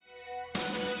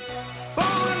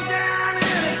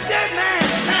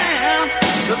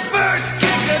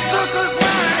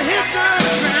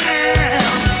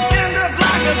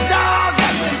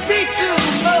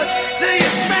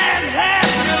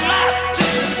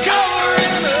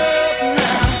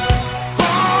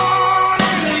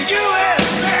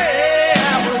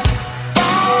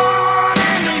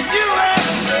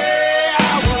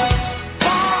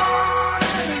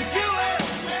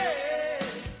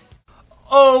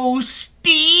Hello,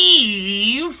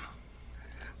 Steve.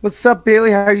 What's up, Bailey?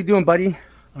 How are you doing, buddy?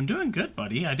 I'm doing good,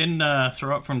 buddy. I didn't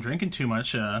throw up from drinking too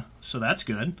much, so that's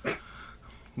good.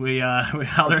 We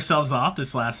held ourselves off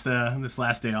this last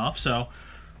day off, so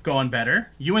going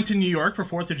better. You went to New York for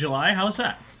 4th of July. How's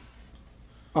that?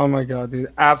 Oh my god,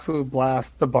 dude. Absolute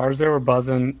blast. The bars there were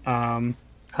buzzing. Had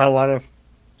a lot of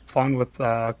fun with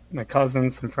my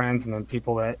cousins, some friends, and then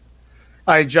people that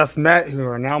I just met who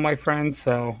are now my friends.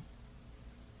 So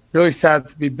really sad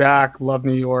to be back. Love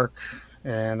New York,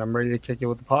 and I'm ready to kick it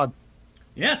with the pod.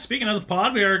 Yeah, speaking of the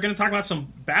pod, we are going to talk about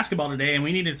some basketball today, and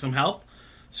we needed some help.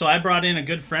 So I brought in a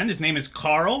good friend. His name is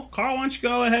Carl. Carl, why don't you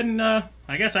go ahead and, I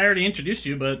guess I already introduced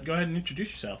you, but go ahead and introduce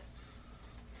yourself.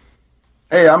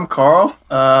 Hey, I'm Carl.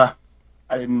 I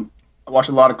watch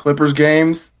a lot of Clippers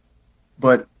games,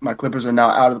 but my Clippers are now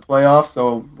out of the playoffs,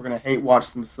 so we're gonna hate watch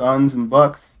some Suns and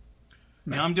Bucks.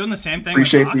 Yeah, I'm doing the same thing.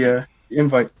 Appreciate with the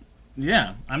invite.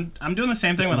 Yeah, I'm doing the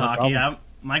same thing with No hockey. problem.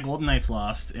 My Golden Knights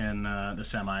lost in the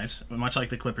semis, much like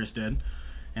the Clippers did,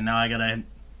 and now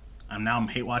I'm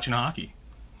hate watching hockey.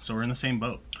 So we're in the same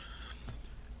boat.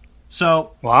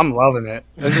 So Well, I'm loving it.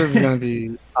 This is gonna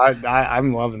be.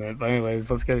 I'm loving it. But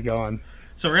anyways, let's get it going.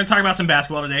 So we're gonna talk about some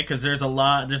basketball today because there's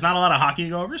not a lot of hockey to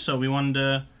go over. So we wanted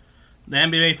the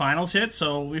NBA Finals hit,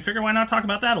 so we figured why not talk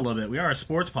about that a little bit. We are a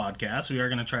sports podcast. We are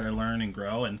gonna try to learn and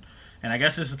grow, and I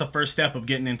guess this is the first step of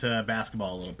getting into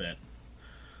basketball a little bit.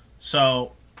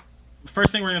 So first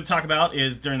thing we're gonna talk about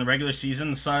is during the regular season,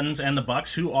 the Suns and the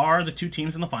Bucks, who are the two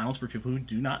teams in the finals. For people who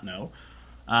do not know,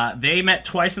 they met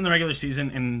twice in the regular season,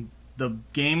 and the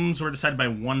games were decided by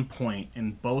 1 point,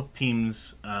 and both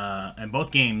games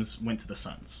went to the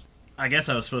Suns. I guess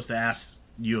I was supposed to ask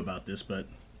you about this, but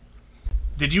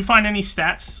did you find any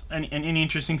stats, any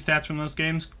interesting stats from those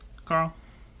games, Carl?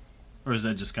 Or is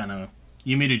that just kind of,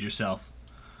 you muted yourself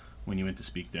when you went to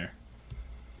speak there?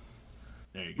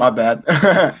 There you go. My bad.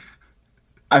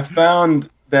 I found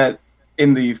that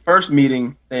in the first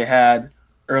meeting they had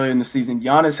earlier in the season,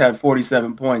 Giannis had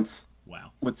 47 points.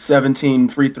 Wow. With 17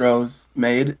 free throws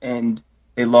made, and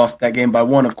they lost that game by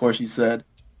 1, of course, you said,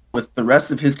 with the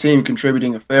rest of his team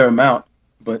contributing a fair amount.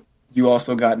 But you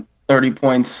also got 30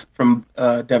 points from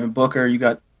Devin Booker. You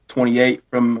got 28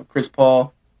 from Chris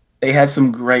Paul. They had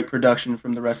some great production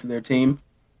from the rest of their team.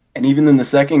 And even in the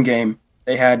second game,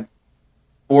 they had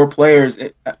 4 players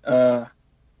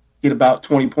get about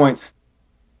 20 points.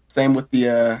 Same with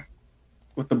the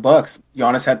Bucks.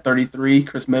 Giannis had 33.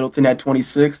 Chris Middleton had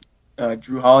 26.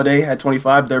 Drew Holiday had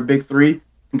 25. Their big 3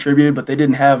 contributed, but they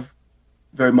didn't have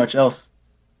very much else.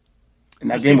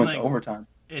 And that game went to overtime.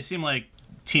 It seemed like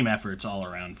team efforts all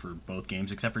around for both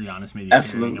games, except for Giannis maybe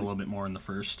Absolutely. carrying a little bit more in the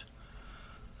first,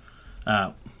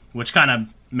 which kind of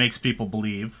makes people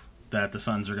believe that the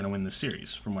Suns are going to win this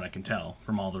series, from what I can tell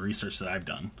from all the research that I've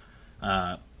done.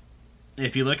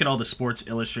 If you look at all the Sports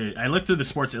Illustrated, I looked through the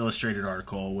Sports Illustrated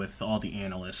article with all the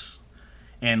analysts,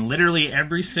 and literally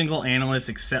every single analyst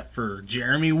except for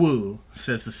Jeremy Woo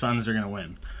says the Suns are going to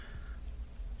win.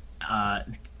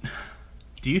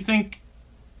 Do you think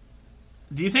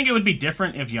it would be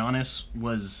different if Giannis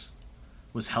was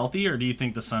healthy, or do you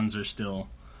think the Suns are still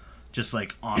just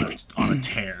like on a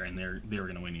tear and they were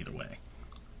going to win either way?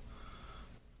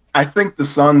 I think the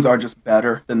Suns are just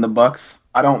better than the Bucks.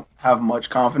 I don't have much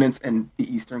confidence in the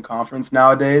Eastern Conference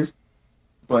nowadays,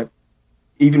 but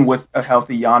even with a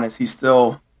healthy Giannis, he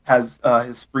still has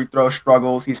his free throw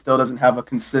struggles. He still doesn't have a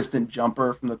consistent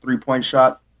jumper from the 3-point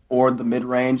shot or the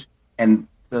mid-range, and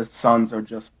the Suns are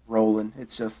just rolling.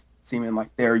 It's just seeming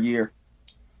like their year.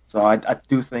 So I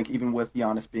do think even with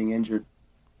Giannis being injured,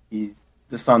 the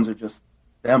Suns are just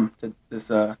them to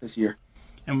this year.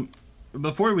 And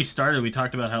before we started, we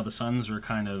talked about how the Suns were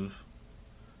kind of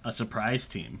a surprise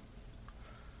team.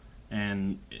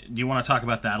 And do you want to talk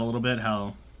about that a little bit?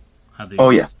 How they? Oh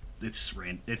yeah.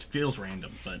 It feels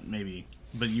random, but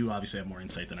you obviously have more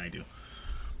insight than I do.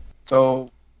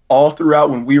 So all throughout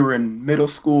when we were in middle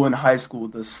school and high school,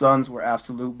 the Suns were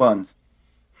absolute buns.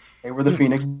 They were the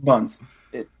Phoenix Buns.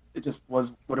 It just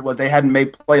was what it was. They hadn't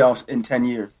made playoffs in 10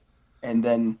 years. And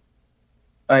then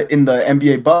in the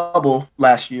NBA bubble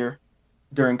last year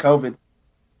during COVID,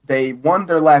 they won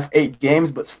their last 8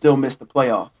 games but still missed the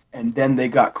playoffs. And then they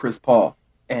got Chris Paul,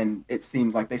 and it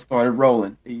seemed like they started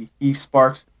rolling. He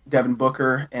sparked Devin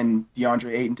Booker and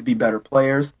DeAndre Ayton to be better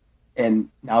players, and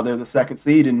now they're the 2nd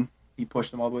seed, and he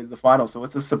pushed them all the way to the finals. So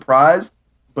it's a surprise,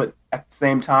 but at the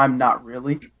same time, not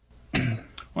really.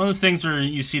 One of those things where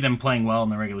you see them playing well in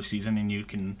the regular season, and you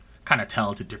can kind of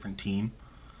tell it's a different team.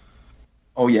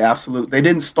 Oh yeah, absolutely. They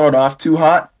didn't start off too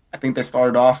hot. I think they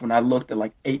started off when I looked at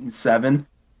like 8-7,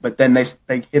 but then they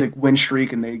hit a win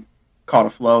streak and they caught a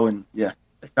flow, and yeah,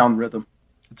 they found rhythm.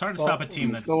 It's hard to stop a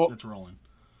team that's rolling.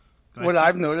 What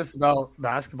I've noticed about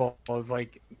basketball is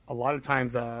like a lot of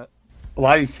times, a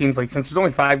lot of these teams, like since there's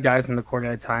only 5 guys in the court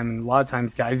at a time, and a lot of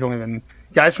times guys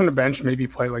from the bench maybe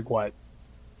play like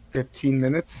 15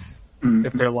 minutes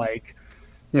if they're like,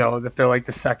 if they're like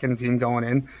the second team going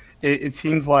in. It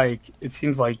seems like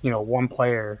one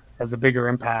player has a bigger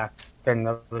impact than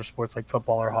other sports like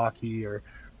football or hockey or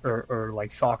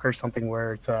like soccer or something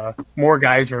where it's more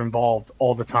guys are involved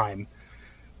all the time.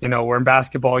 Where in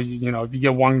basketball, if you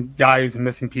get one guy who's a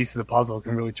missing piece of the puzzle, it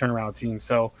can really turn around a team.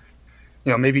 So,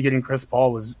 maybe getting Chris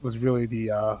Paul was really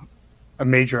a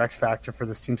major X factor for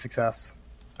this team's success.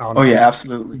 Oh yeah,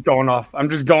 absolutely. I'm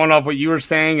just going off what you were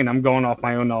saying, and I'm going off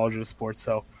my own knowledge of sports.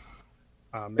 So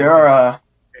there are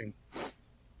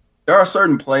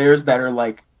certain players that are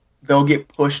like they'll get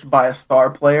pushed by a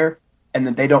star player, and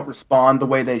then they don't respond the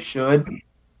way they should.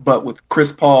 But with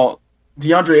Chris Paul,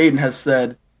 DeAndre Ayton has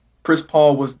said Chris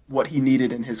Paul was what he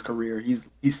needed in his career.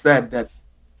 He said that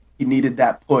he needed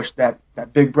that push, that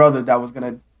big brother that was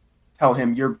going to tell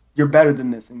him you're better than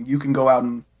this and you can go out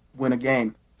and win a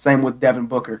game. Same with Devin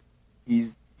Booker. He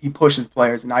pushes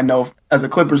players, and I know as a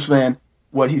Clippers fan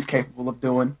what he's capable of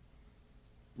doing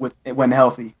when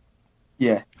healthy.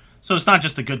 Yeah. So it's not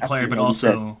just a good player, but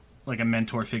also like a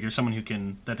mentor figure, someone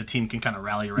that the team can kind of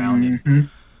rally around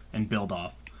and build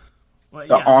off. Well,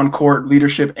 the on-court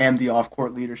leadership and the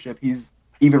off-court leadership. He's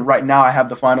even right now. I have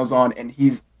the finals on, and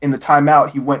he's in the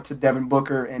timeout. He went to Devin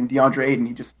Booker and DeAndre Ayton.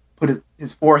 He just put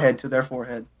his forehead to their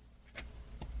forehead.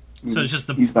 So it's just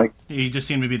he just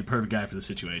seemed to be the perfect guy for the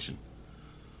situation.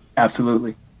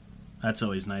 Absolutely. That's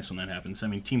always nice when that happens. I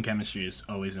mean, team chemistry is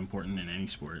always important in any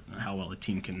sport. How well a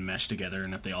team can mesh together,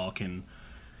 and if they all can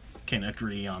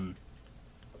agree on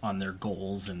their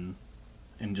goals and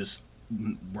just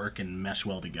work and mesh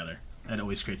well together. That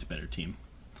always creates a better team.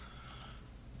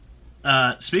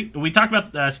 We talked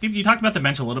about Steve. You talked about the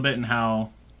bench a little bit and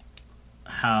how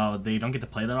they don't get to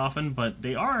play that often, but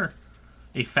they are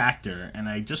a factor. And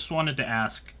I just wanted to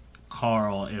ask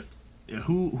Carl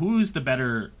who's the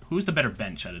better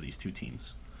bench out of these two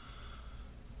teams?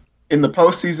 In the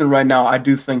postseason right now, I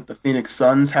do think the Phoenix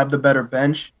Suns have the better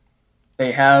bench.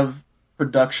 They have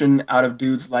production out of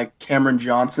dudes like Cameron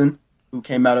Johnson, who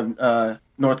came out of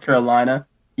North Carolina.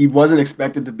 He wasn't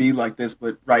expected to be like this,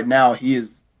 but right now he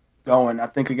is going. I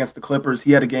think against the Clippers,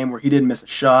 he had a game where he didn't miss a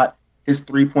shot. His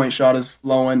three-point shot is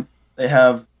flowing. They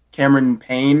have Cameron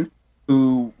Payne,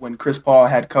 who, when Chris Paul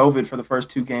had COVID for the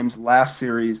first 2 games last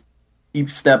series, he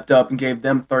stepped up and gave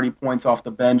them 30 points off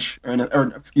the bench.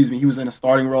 He was in a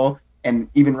starting role. And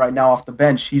even right now off the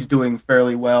bench, he's doing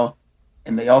fairly well.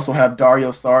 And they also have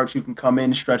Dario Saric, who can come in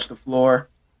and stretch the floor.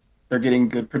 They're getting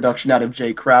good production out of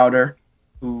Jay Crowder,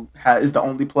 who is the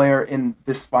only player in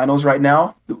this finals right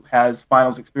now who has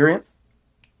finals experience.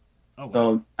 Oh,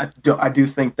 wow. So I do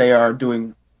think they are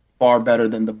doing far better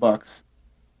than the Bucks.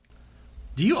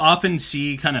 Do you often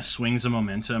see kind of swings of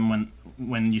momentum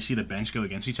when you see the bench go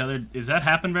against each other? Does that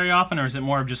happen very often, or is it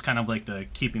more of just kind of like the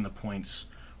keeping the points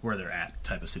where they're at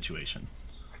type of situation?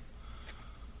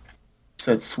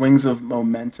 Said swings of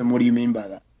momentum. What do you mean by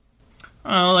that?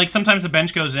 Like sometimes the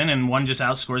bench goes in and one just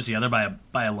outscores the other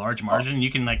by a large margin. And you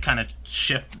can like kind of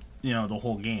shift, the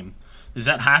whole game. Does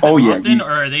that happen often,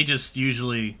 or are they just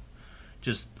usually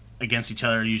just against each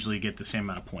other? Usually get the same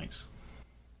amount of points.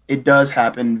 It does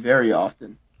happen very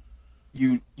often.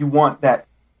 You want that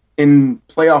in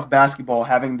playoff basketball.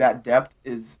 Having that depth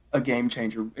is a game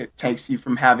changer. It takes you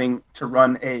from having to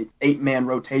run a 8-man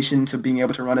rotation to being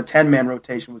able to run a 10-man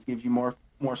rotation, which gives you more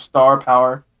star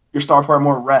power. Your star power,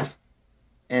 more rest,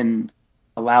 and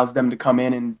allows them to come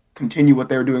in and continue what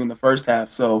they were doing in the first half.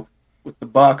 So with the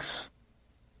Bucks,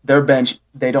 their bench,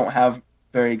 they don't have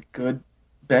very good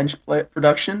bench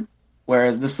production,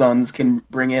 whereas the Suns can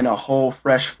bring in a whole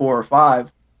fresh 4 or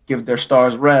 5, give their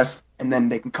stars rest, and then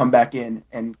they can come back in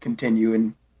and continue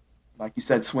and, like you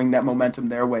said, swing that momentum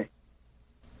their way.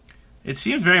 It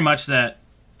seems very much that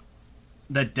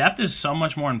depth is so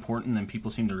much more important than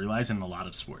people seem to realize in a lot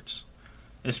of sports,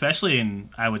 especially in,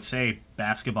 I would say,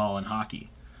 basketball and hockey.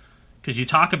 Because you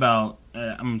talk about,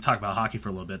 I'm going to talk about hockey for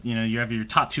a little bit. You have your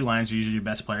top 2 lines are usually your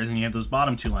best players, and you have those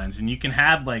bottom 2 lines. And you can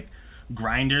have, like,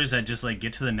 grinders that just, like,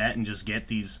 get to the net and just get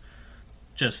these,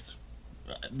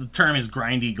 the term is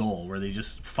grindy goal, where they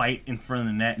just fight in front of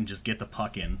the net and just get the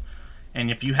puck in.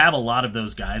 And if you have a lot of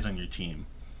those guys on your team,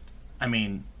 I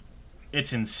mean,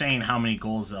 it's insane how many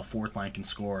goals a fourth line can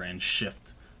score and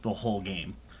shift the whole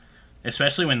game.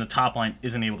 Especially when the top line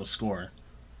isn't able to score,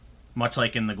 much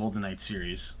like in the Golden Knights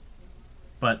series.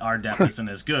 But our depth isn't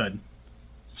as good,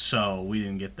 so we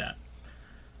didn't get that.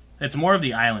 It's more of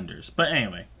the Islanders. But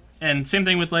anyway. And same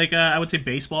thing with, like, I would say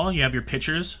baseball. You have your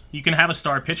pitchers. You can have a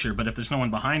star pitcher, but if there's no one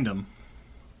behind them,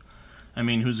 I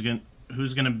mean, who's gonna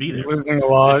be there? You're losing a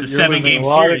lot. It's a 7-game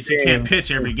series. You can't pitch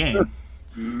every game.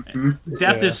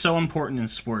 Depth is so important in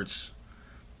sports,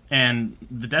 and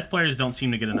the depth players don't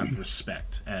seem to get enough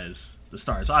respect as the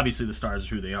stars. Obviously, the stars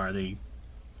are who they are. They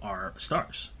are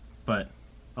stars, but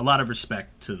a lot of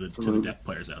respect to the depth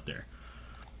players out there.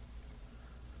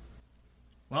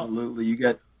 Well, absolutely, you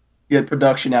get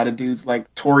production out of dudes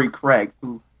like Torrey Craig,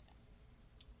 who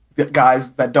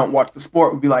guys that don't watch the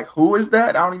sport would be like, who is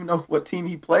that? I don't even know what team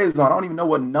he plays on. I don't even know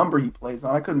what number he plays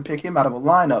on. I couldn't pick him out of a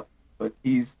lineup, but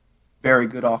he's very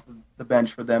good off of the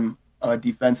bench for them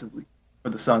defensively, for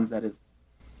the Suns, that is.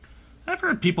 I've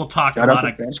heard people talk a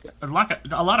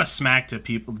lot of smack to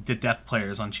people, to depth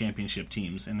players on championship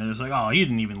teams, and they're just like, oh, you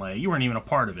weren't even a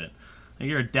part of it. Like,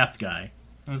 you're a depth guy.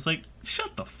 And it's like,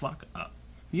 shut the fuck up.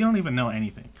 You don't even know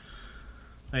anything.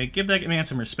 Like, give that man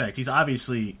some respect. He's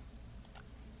obviously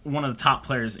one of the top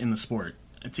players in the sport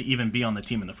to even be on the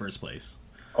team in the first place.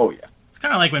 Oh, yeah. It's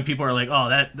kind of like when people are like, oh,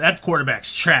 that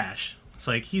quarterback's trash. It's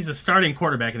like, he's a starting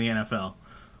quarterback in the NFL.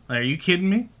 Like, are you kidding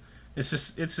me? It's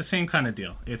the same kind of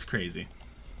deal. It's crazy.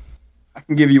 I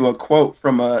can give you a quote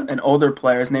from an older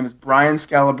player. His name is Brian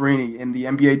Scalabrine. In the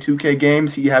NBA 2K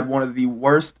games, he had one of the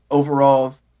worst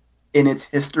overalls in its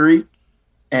history,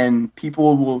 and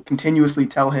people will continuously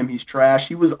tell him he's trash.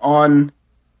 He was on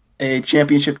a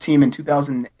championship team in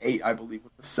 2008, I believe,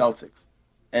 with the Celtics.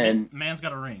 And man's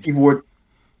got a ring.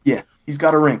 He's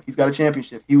got a ring. He's got a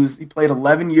championship. He played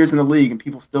 11 years in the league, and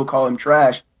people still call him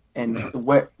trash. And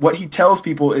what he tells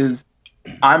people is,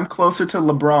 I'm closer to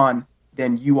LeBron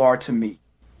than you are to me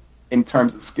in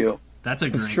terms of skill. That's a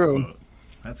great quote.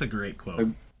 That's a great quote.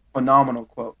 A phenomenal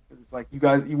quote. It's like, you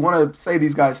want to say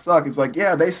these guys suck. It's like,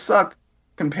 yeah, they suck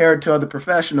compared to other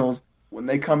professionals. When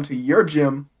they come to your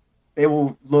gym, they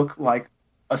will look like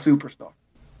a superstar.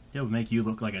 It would make you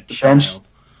look like a child.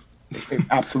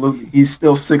 Absolutely. He's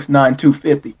still 6'9",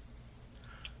 250.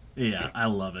 Yeah, I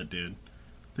love it, dude.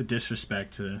 The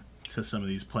disrespect to some of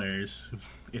these players,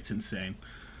 it's insane.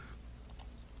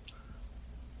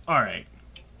 All right,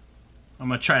 I'm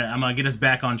gonna get us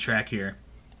back on track here.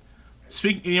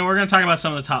 We're gonna talk about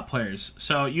some of the top players.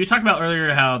 So you talked about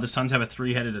earlier how the Suns have a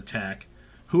 3-headed attack.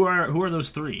 Who are those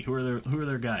three? Who are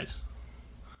their guys?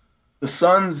 The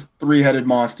Suns' 3-headed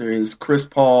monster is Chris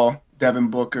Paul, Devin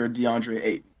Booker, DeAndre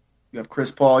Ayton. You have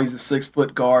Chris Paul. He's a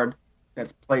 6-foot guard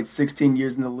that's played 16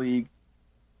 years in the league.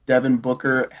 Devin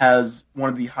Booker has one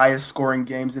of the highest scoring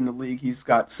games in the league. He's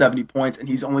got 70 points, and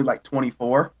he's only like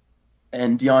 24.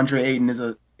 And DeAndre Ayton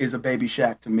is a baby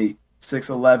Shaq to me.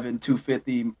 6'11",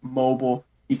 250, mobile.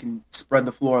 He can spread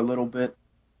the floor a little bit,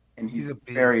 and he's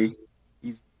very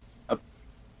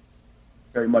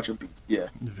much a beast. Yeah,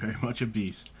 very much a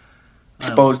beast.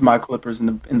 Exposed my Clippers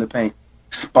in the paint.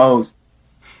 Exposed.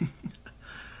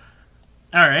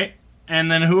 All right. And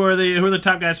then who are the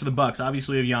top guys for the Bucks?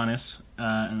 Obviously, we have Giannis,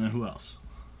 and then who else?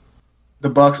 The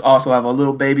Bucks also have a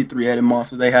little baby 3-headed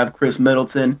monster. They have Chris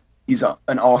Middleton. He's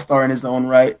an all-star in his own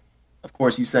right. Of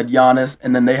course, you said Giannis,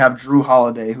 and then they have Drew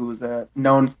Holiday, who is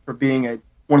known for being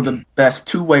one of the best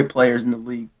two-way players in the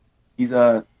league. He's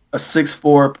a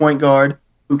 6'4" point guard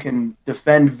who can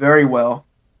defend very well,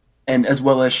 and as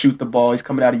well as shoot the ball. He's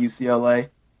coming out of UCLA,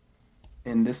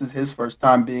 and this is his first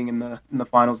time being in the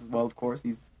finals as well. Of course,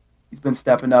 he's been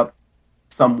stepping up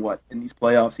somewhat in these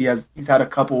playoffs. He's had a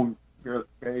couple very,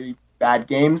 very bad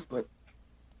games, but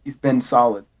he's been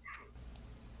solid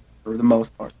for the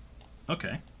most part.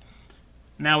 Okay.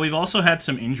 Now, we've also had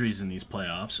some injuries in these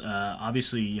playoffs.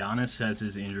 Obviously, Giannis has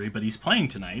his injury, but he's playing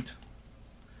tonight.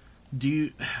 Do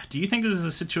you think this is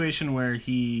a situation where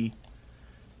he's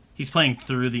playing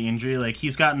through the injury? Like,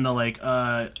 he's gotten the, like,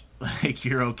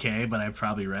 you're okay, but I'd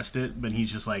probably rest it. But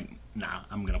he's just like, nah,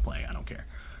 I'm going to play. I don't care.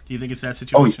 Do you think it's that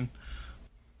situation? Oh,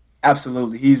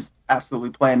 absolutely. He's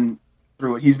absolutely playing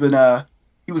through it.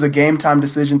 He was a game-time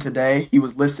decision today. He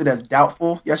was listed as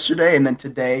doubtful yesterday, and then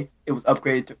today it was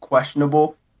upgraded to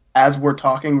questionable. As we're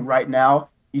talking right now,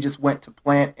 he just went to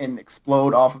plant and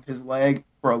explode off of his leg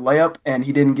for a layup, and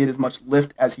he didn't get as much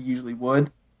lift as he usually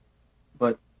would.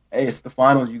 But, hey, it's the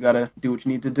finals. You got to do what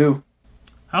you need to do.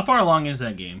 How far along is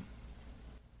that game?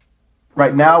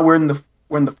 Right now, we're in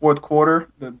the fourth quarter.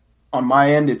 On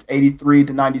my end, it's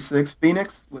 83-96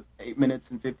 Phoenix with 8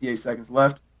 minutes and 58 seconds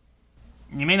left.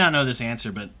 You may not know this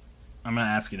answer, but I'm going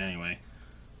to ask it anyway.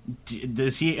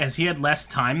 Has he had less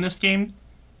time this game?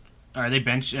 Are they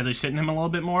sitting him a little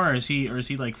bit more, or is he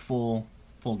like full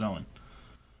going?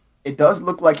 It does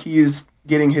look like he is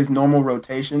getting his normal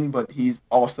rotation, but he's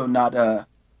also not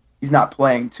he's not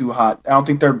playing too hot. I don't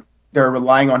think they're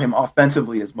relying on him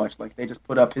offensively as much. Like they just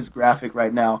put up his graphic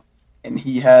right now, and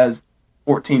he has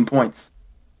 14 points.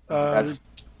 Are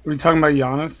you talking about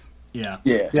Giannis? Yeah.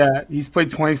 Yeah, he's played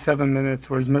 27 minutes,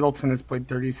 whereas Middleton has played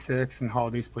 36 and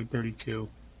Holiday's played 32,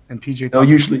 and PJ They'll Tucker's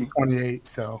usually 28.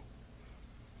 So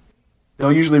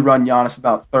they'll usually run Giannis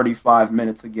about 35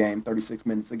 minutes a game, 36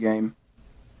 minutes a game.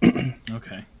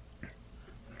 Okay.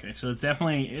 So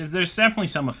there's definitely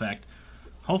some effect.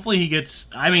 Hopefully he gets.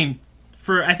 I mean,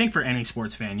 I think for any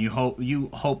sports fan, you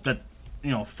hope that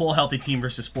full healthy team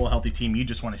versus full healthy team. You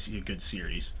just want to see a good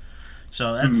series.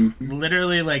 So that's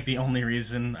literally like the only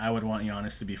reason I would want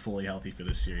Giannis to be fully healthy for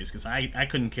this series, because I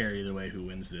couldn't care either way who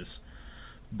wins this.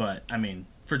 But I mean,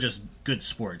 for just good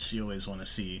sports, you always want to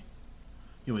see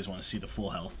the full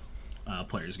health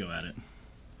players go at it.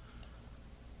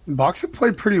 Bucks have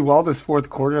played pretty well this fourth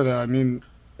quarter, though. I mean,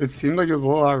 it seemed like it was a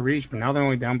little out of reach, but now they're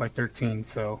only down by 13.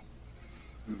 So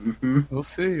we'll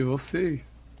see.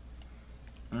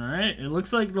 All right. It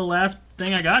looks like the last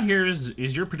thing I got here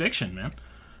is your prediction, man.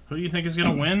 Who do you think is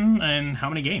going to win, and how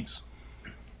many games?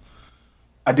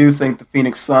 I do think the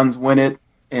Phoenix Suns win it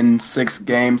in 6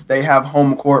 games. They have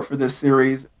home court for this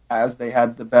series, as they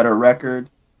had the better record.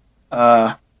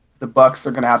 The Bucks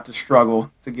are going to have to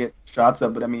struggle to get shots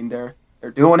up, but I mean they're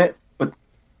doing it. But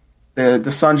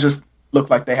the Suns just look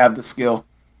like they have the skill.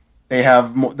 They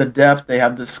have the depth. They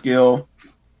have the skill.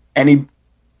 Any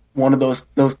one of those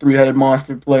 3-headed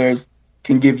monster players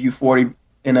can give you 40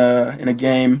 in a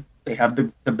game. They have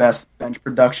the best bench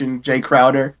production. Jay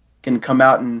Crowder can come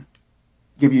out and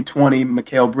give you 20.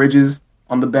 Mikal Bridges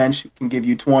on the bench can give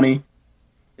you 20.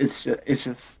 It's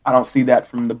just I don't see that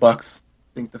from the Bucks.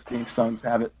 I think the Phoenix Suns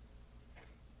have it.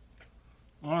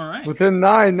 All right. It's within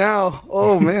 9 now.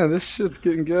 Oh man, this shit's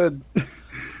getting good.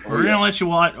 We're gonna let you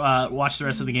watch the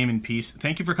rest of the game in peace.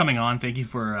 Thank you for coming on. Thank you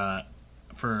for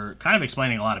kind of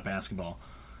explaining a lot of basketball,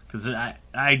 because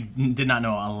I did not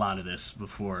know a lot of this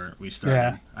before we started.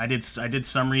 Yeah. I did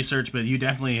some research, but you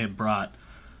definitely have brought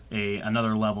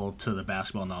another level to the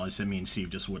basketball knowledge that me and Steve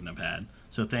just wouldn't have had.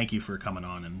 So thank you for coming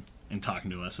on and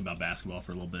talking to us about basketball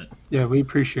for a little bit. Yeah, we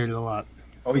appreciate it a lot.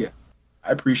 Oh yeah,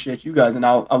 I appreciate you guys, and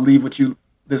I'll leave with you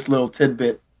this little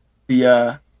tidbit.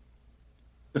 The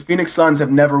Phoenix Suns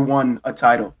have never won a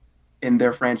title in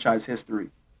their franchise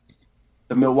history.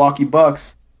 The Milwaukee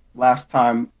Bucks, last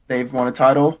time they've won a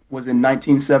title was in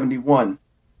 1971.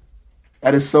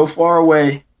 That is so far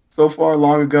away, so far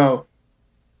long ago,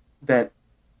 that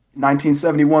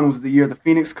 1971 was the year the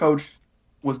Phoenix coach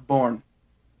was born.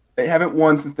 They haven't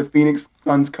won since the Phoenix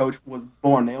Suns coach was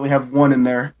born. They only have one in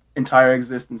their entire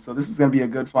existence. So this is going to be a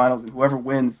good finals, and whoever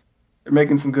wins, they're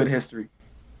making some good history.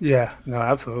 Yeah, no,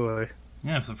 absolutely.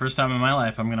 Yeah, for the first time in my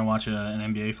life, I'm going to watch an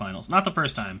NBA Finals. Not the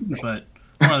first time, but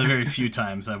one of the very few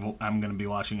times I'm going to be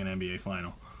watching an NBA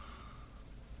Final.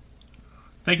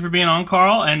 Thank you for being on,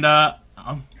 Carl, and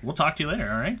we'll talk to you later,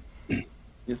 all right?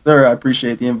 Yes, sir. I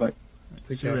appreciate the invite.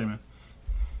 See you later, man.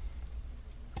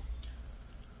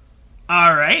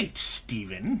 All right,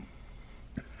 Steven.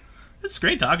 It's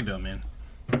great talking to him, man.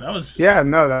 That was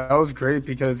that was great,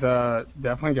 because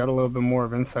definitely got a little bit more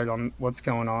of insight on what's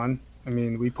going on. I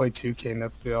mean, we play 2K, and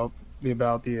that's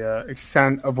about the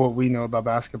extent of what we know about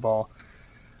basketball,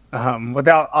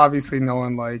 without obviously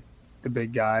knowing like the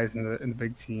big guys and the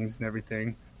big teams and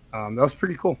everything. That was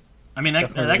pretty cool. I mean,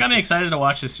 that got me excited to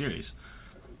watch this series.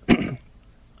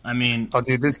 I mean, oh,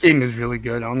 dude, this game is really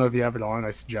good. I don't know if you have it on.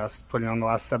 I suggest putting it on the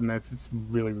last 7 minutes. It's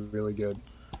really, really good.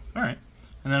 All right,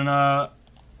 and then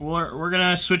we're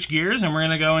gonna switch gears, and we're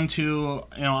gonna go into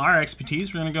our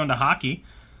expertise. We're gonna go into hockey,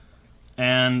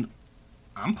 and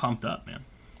I'm pumped up, man.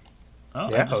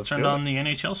 Oh, yeah, I just turned on the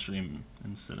NHL stream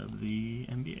instead of the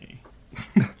NBA.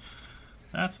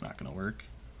 That's not gonna work.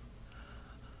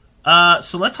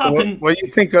 So let's hop in. What do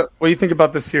you think? What do you think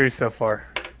about the series so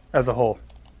far, as a whole?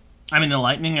 I mean, the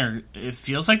Lightning are. It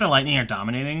feels like the Lightning are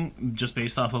dominating, just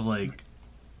based off of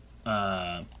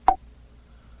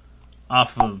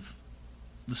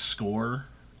the score,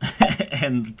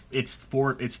 and it's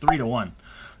 3-1.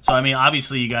 So I mean,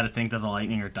 obviously, you got to think that the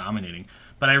Lightning are dominating.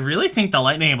 But I really think the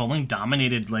Lightning have only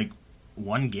dominated like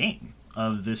one game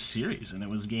of this series, and it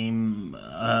was game.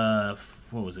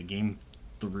 What was it? Game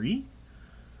 3.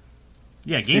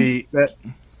 Yeah, game. See,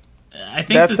 I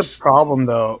think that's a problem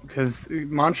though, because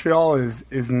Montreal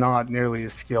is not nearly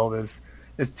as skilled as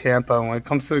Tampa. And when it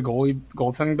comes to the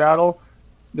goaltending battle,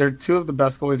 they're two of the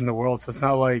best goalies in the world. So it's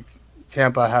not like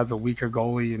Tampa has a weaker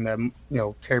goalie and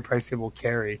that Carey Price will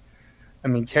carry. I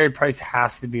mean, Carey Price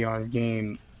has to be on his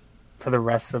game for the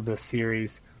rest of the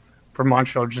series for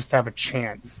Montreal just to have a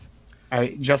chance.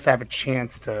 I just have a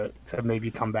chance to maybe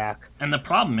come back. And the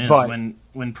problem is But-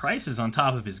 when Price is on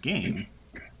top of his game,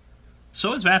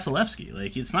 so is Vasilevsky.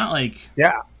 Like it's not like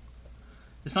Yeah,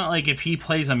 if he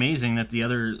plays amazing that the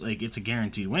other like it's a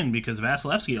guaranteed win because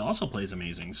Vasilevsky also plays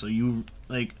amazing. So you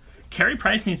like Carey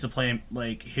Price needs to play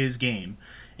like his game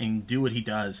and do what he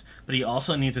does, but he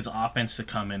also needs his offense to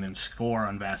come in and score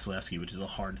on Vasilevsky, which is a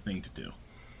hard thing to do.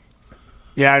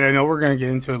 yeah, and I know we're gonna get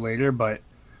into it later, but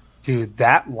dude,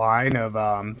 that line of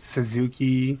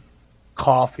Suzuki,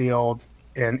 Caulfield,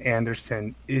 and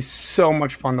Anderson is so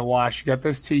much fun to watch. You got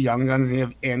those two young guns, and you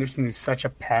have Anderson, who's such a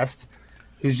pest,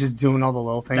 who's just doing all the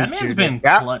little things. That man's dude. been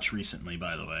That- clutch recently,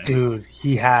 by the way. Dude,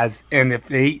 he has, and if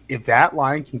that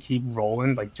line can keep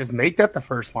rolling, like just make that the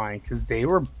first line because they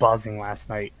were buzzing last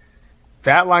night. If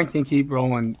that line can keep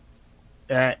rolling,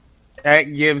 that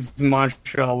gives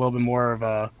Montreal a little bit more of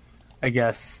a, I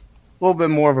guess, a little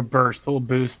bit more of a burst, a little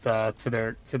boost to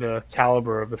the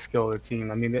caliber of the skill of the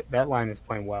team. I mean, that line is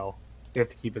playing well. They have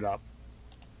to keep it up.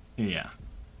 Yeah.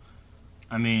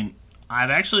 I mean, I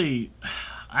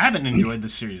haven't enjoyed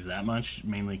this series that much,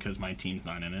 mainly because my team's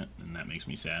not in it, and that makes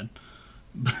me sad.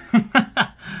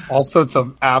 Also, it's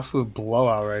an absolute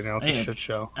blowout right now. It's a Yeah. shit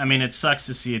show. I mean, it sucks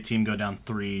to see a team go down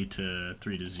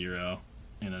 3-0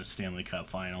 in a Stanley Cup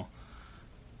final.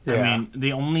 Yeah.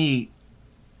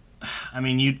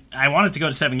 I wanted to go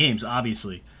to 7 games,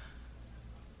 obviously.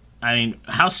 I mean,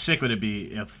 how sick would it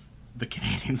be if the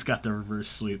Canadians got the reverse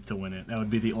sweep to win it? That would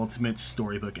be the ultimate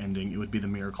storybook ending. It would be the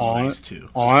Miracle on Ice 2.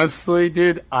 Honestly,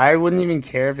 dude, I wouldn't even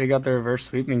care if they got the reverse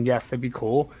sweep. I mean, yes, that'd be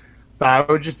cool. But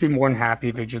I would just be more than happy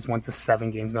if it just went to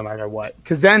 7 games no matter what.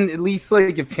 Because then at least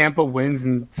like if Tampa wins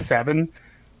in 7,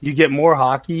 you get more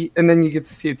hockey, and then you get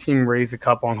to see a team raise a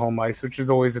cup on home ice, which is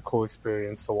always a cool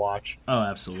experience to watch. Oh,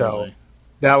 absolutely.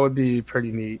 That would be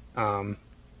pretty neat.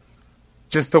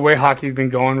 Just the way hockey's been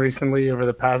going recently over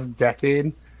the past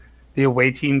decade, the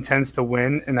away team tends to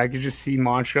win, and I could just see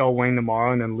Montreal winning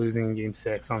tomorrow and then losing in Game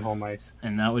 6 on home ice.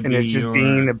 And that would And be it's just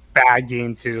being a bad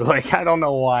game, too. Like, I don't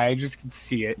know why. I just could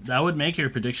see it. that would make your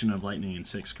prediction of Lightning in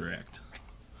 6 correct.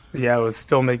 Yeah, it would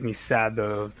still make me sad,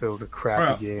 though, if it was a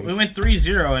crappy Bro, game. we went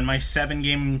 3-0 in my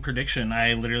 7-game prediction.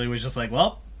 I literally was just like,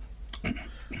 well,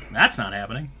 that's not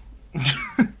happening.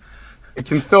 It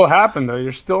can still happen, though.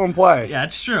 You're still in play. Yeah,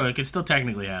 it's true. It could still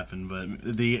technically happen,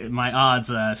 but my odds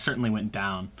certainly went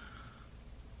down.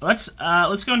 Let's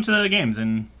go into the games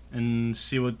and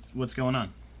see what's going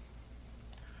on.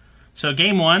 So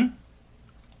game 1,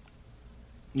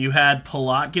 you had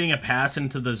Palat getting a pass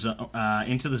into the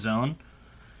zone,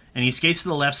 and he skates to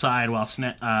the left side while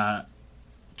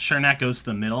Chernak goes to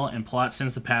the middle, and Palat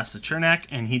sends the pass to Chernak,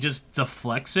 and he just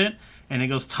deflects it, and it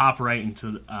goes top right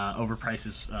into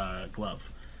Overprice's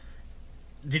glove.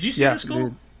 Did you see this goal?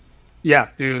 Dude. Yeah,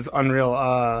 dude, it was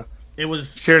unreal. It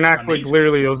was Chernak, like, amazing.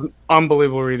 literally, it was an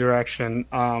unbelievable redirection.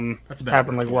 That's a bad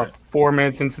Happened, word like, for what, it. 4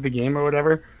 minutes into the game or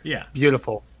whatever? Yeah.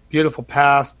 Beautiful. Beautiful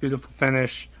pass, beautiful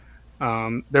finish.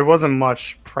 There wasn't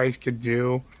much Price could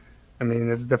do. I mean,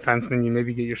 as a defenseman, you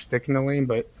maybe get your stick in the lane,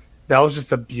 but that was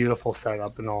just a beautiful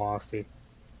setup, in all honesty.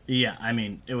 Yeah, I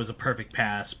mean, it was a perfect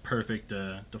pass, perfect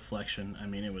deflection. I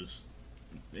mean,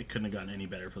 it couldn't have gotten any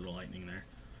better for the Lightning there.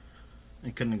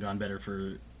 It couldn't have gone better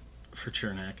for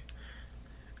Chernak.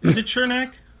 Is it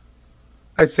Chernak?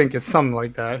 I think it's something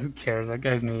like that. Who cares? That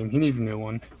guy's name. He needs a new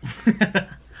one. Then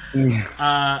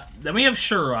we have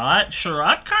Sherratt.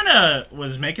 Sherratt kind of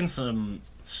was making some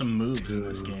moves in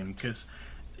this game because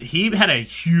he had a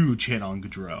huge hit on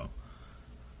Gaudreau.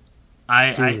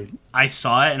 I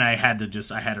saw it and I had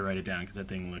to write it down because that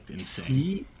thing looked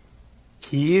insane.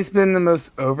 He's been the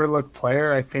most overlooked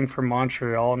player, I think, for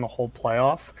Montreal in the whole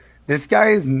playoffs. This guy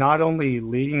is not only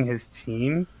leading his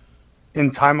team in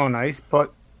time on ice,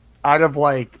 but out of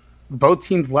like both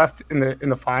teams left in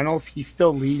the finals, he's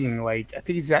still leading. Like, I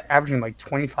think he's averaging like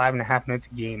 25 and a half minutes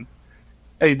a game.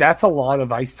 Hey, that's a lot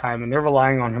of ice time, and they're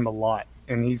relying on him a lot.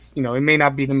 And he's, it may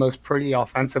not be the most pretty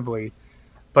offensively,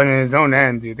 but in his own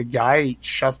end, dude, the guy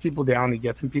shuts people down. He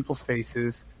gets in people's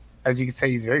faces. As you can say,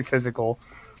 he's very physical.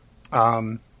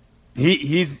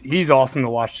 He's awesome to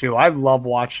watch too. I love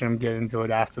watching him get into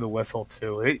it after the whistle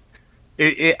too.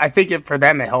 I think for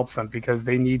them it helps them because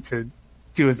they need to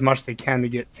do as much as they can to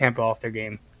get Tampa off their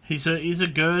game. He's a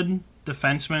good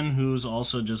defenseman who's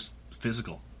also just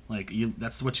physical. Like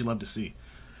that's what you love to see.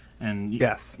 And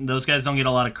Yes. those guys don't get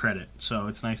a lot of credit, so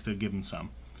it's nice to give him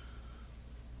some.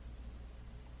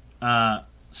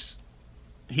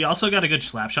 He also got a good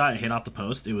slap shot. It hit off the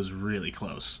post. It was really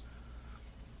close.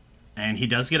 And he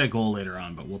does get a goal later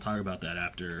on, but we'll talk about that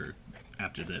after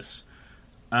this.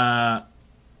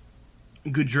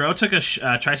 Goudreau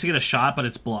tries to get a shot, but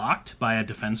it's blocked by a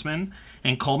defenseman,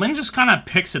 and Coleman just kind of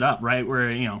picks it up right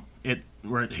where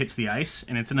where it hits the ice,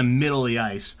 and it's in the middle of the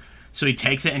ice. So he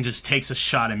takes it and just takes a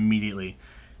shot immediately,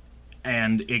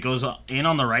 and it goes in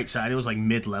on the right side. It was like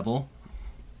mid-level.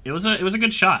 It was a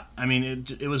good shot. I mean,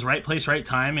 it was right place, right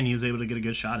time, and he was able to get a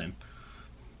good shot in.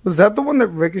 Was that the one that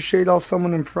ricocheted off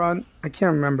someone in front? I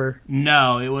can't remember.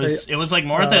 No, it was like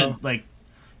more at the like.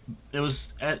 It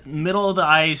was at middle of the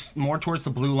ice, more towards the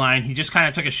blue line. He just kind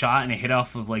of took a shot and it hit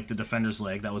off of like the defender's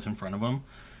leg that was in front of him,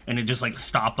 and it just like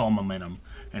stopped all momentum,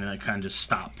 and it kind of just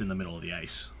stopped in the middle of the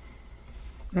ice.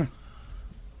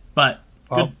 But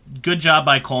good job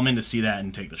by Coleman to see that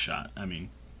and take the shot. I mean,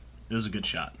 it was a good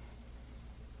shot.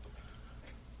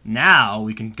 Now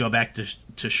we can go back to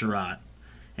Sherratt,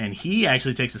 and he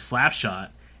actually takes a slap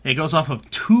shot. It goes off of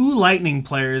 2 Lightning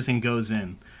players and goes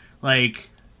in. Like,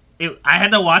 I had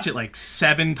to watch it like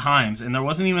 7 times, and there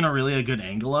wasn't even a good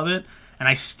angle of it, and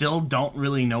I still don't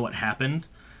really know what happened.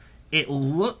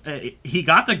 He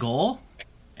got the goal,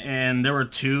 and there were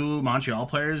 2 Montreal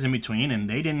players in between, and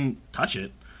they didn't touch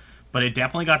it, but it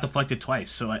definitely got deflected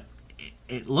twice. So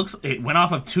it went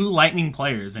off of 2 Lightning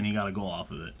players, and he got a goal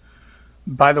off of it.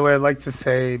 By the way, I'd like to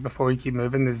say before we keep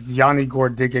moving, is Yanni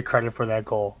Gourde did get credit for that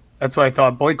goal. That's what I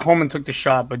thought. Blake Coleman took the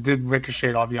shot, but did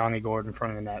ricochet off Yanni Gourde in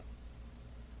front of the net.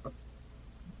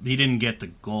 He didn't get the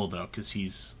goal, though, because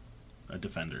he's a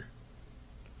defender.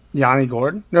 Yanni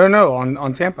Gourde? No,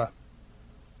 on Tampa.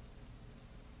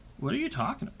 What are you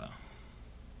talking about?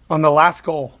 On the last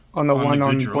goal. On the one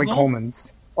on Goudreau Blake goal?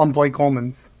 Coleman's. On Blake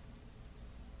Coleman's.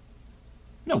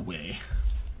 No way.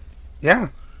 Yeah.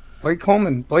 Blake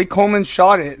Coleman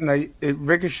shot it, and it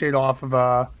ricocheted off of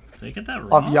Did they get that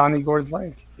wrong? Yanni Gourde's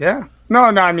leg. Yeah. No,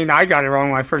 I mean, I got it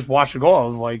wrong when I first watched the goal.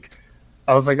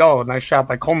 I was like, oh, nice shot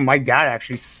by Coleman. My dad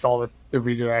actually saw the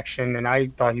redirection, and I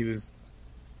thought he was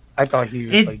It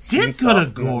like, did go to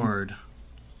Gourde.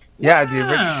 Yeah, dude,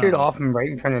 ricocheted off him right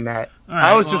in front of the net. Right,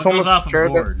 I was just it goes almost off sure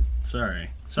of that. Gourde. Sorry,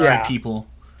 Yeah. people.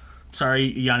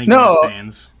 Sorry, Yanni No. Gourde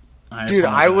fans. Dude,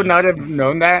 I would not apologize. have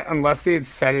known that unless they had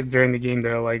said it during the game.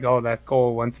 They're like, oh, that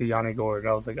goal went to Yanni Gourde.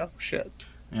 I was like, oh, shit.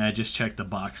 Yeah, I just checked the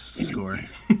box score.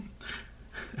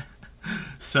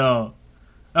 So,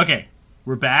 okay,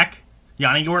 we're back.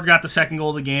 Yanni Gourde got the second goal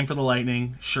of the game for the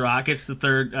Lightning. Sherratt gets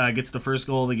the first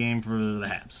goal of the game for the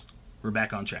Habs. We're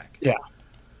back on track. Yeah.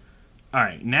 All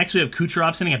right, next we have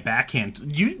Kucherov sending a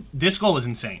backhand. This goal was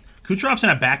insane. Kucherov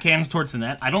sent a backhand towards the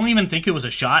net. I don't even think it was a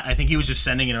shot. I think he was just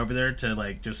sending it over there to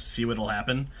like just see what'll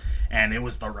happen, and it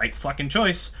was the right fucking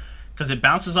choice because it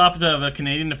bounces off of a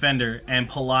Canadian defender, and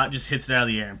Palat just hits it out of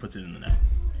the air and puts it in the net.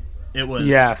 It was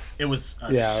It was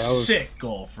a sick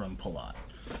goal from Palat.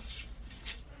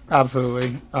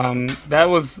 Absolutely. That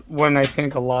was when I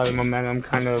think a lot of momentum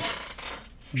kind of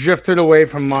drifted away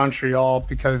from Montreal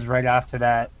because right after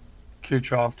that,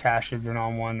 Kucherov cashes in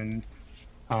on one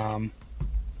and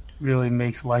really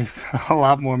makes life a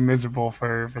lot more miserable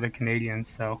for the Canadians.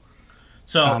 So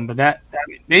but that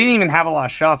they didn't even have a lot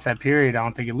of shots that period. I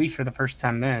don't think, at least for the first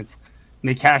 10 minutes. And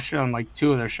they cashed in on like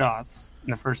 2 of their shots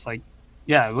in the first they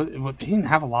didn't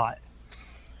have a lot.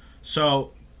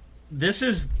 So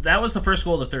that was the first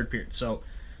goal of the third period. So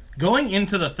going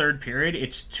into the third period,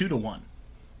 it's 2-1.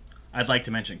 I'd like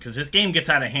to mention because this game gets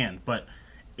out of hand, but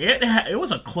it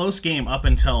was a close game up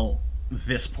until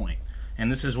this point,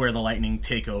 and this is where the Lightning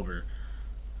take over.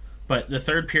 But the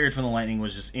third period from the Lightning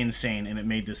was just insane, and it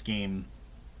made this game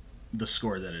the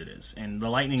score that it is. And the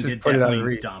Lightning Just did put it out of definitely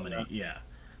reach. dominate, yeah.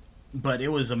 But it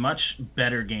was a much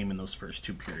better game in those first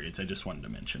 2 periods. I just wanted to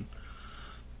mention.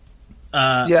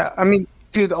 Yeah, I mean,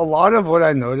 dude, a lot of what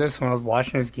I noticed when I was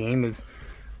watching this game is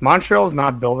Montreal's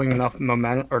not building enough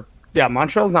momentum,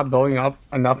 Montreal's not building up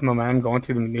enough momentum going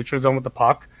through the neutral zone with the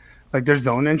puck. Like, their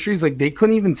zone entries, like, they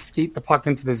couldn't even skate the puck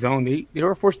into the zone. They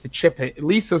were forced to chip it, at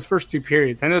least those first 2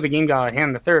 periods. I know the game got out of hand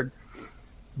in the third,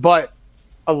 but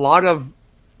a lot of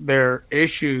their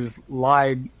issues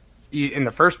lied in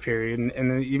the first period and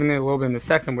then even a little bit in the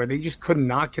second, where they just could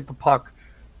not get the puck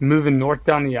moving north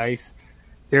down the ice.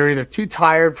 They were either too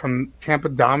tired from Tampa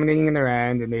dominating in their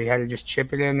end and they had to just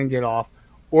chip it in and get off,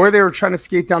 or they were trying to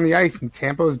skate down the ice and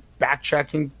Tampa was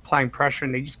back-checking, applying pressure,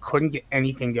 and they just couldn't get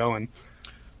anything going.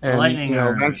 And, Lightning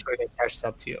eventually they catch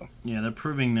up to you. Yeah, they're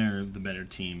proving they're the better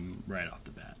team right off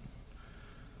the bat.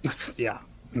 Yeah,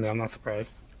 I mean, I'm not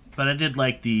surprised. But I did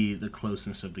like the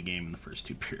closeness of the game in the first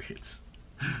 2 periods.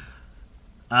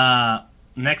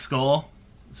 Next goal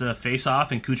is a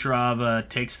face-off, and Kucherov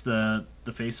takes the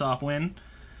face-off win,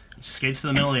 skates to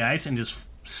the middle of the ice, and just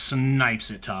snipes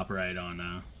it top right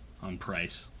on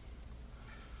Price.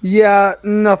 Yeah,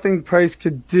 nothing Price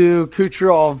could do.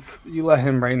 Kucherov, you let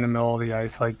him right in the middle of the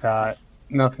ice like that.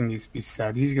 Nothing needs to be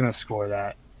said. He's going to score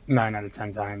that 9 out of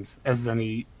 10 times, as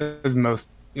most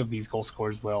of these goal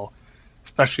scorers will,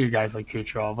 especially guys like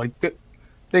Kucherov. Like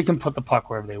they can put the puck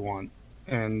wherever they want,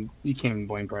 and you can't even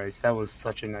blame Price. That was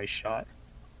such a nice shot.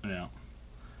 Yeah.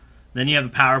 Then you have the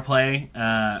power play.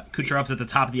 Kucherov's at the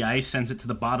top of the ice, sends it to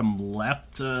the bottom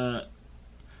left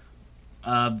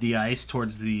of the ice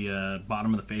towards the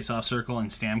bottom of the faceoff circle, and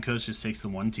Stamkos just takes the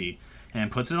 1T and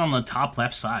puts it on the top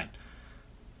left side.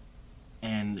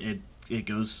 And it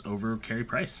goes over Carey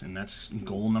Price, and that's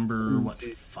goal number,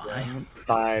 5?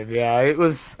 5, yeah. It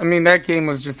was, I mean, that game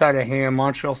was just out of hand.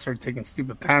 Montreal started taking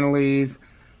stupid penalties.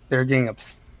 They were getting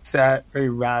upset, very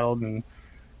rattled, and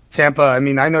Tampa, I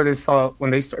mean, I noticed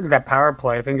when they started that power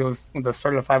play, I think it was the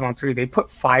start of the 5-on-3, they put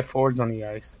 5 forwards on the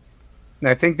ice. And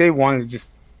I think they wanted to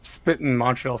just spit in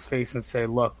Montreal's face and say,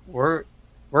 look, we're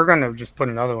going to just put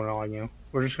another one on you.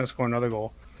 We're just going to score another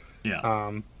goal.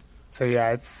 Yeah. So,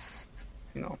 yeah, it's,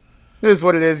 it is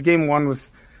what it is. Game 1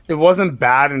 it wasn't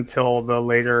bad until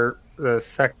the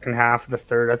second half of the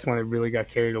third. That's when it really got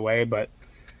carried away. But,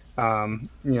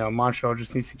 Montreal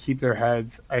just needs to keep their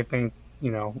heads. I think,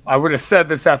 I would have said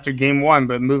this after game 1,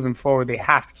 but moving forward, they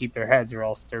have to keep their heads or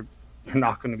else they're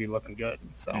not going to be looking good.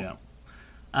 So,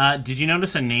 yeah. Did you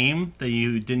notice a name that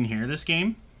you didn't hear this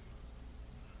game?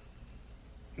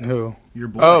 Who? Your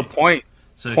boy. Oh, Point.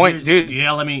 So Point, dude.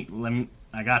 Yeah, let me.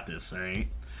 I got this. All right.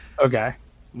 Okay.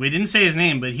 We didn't say his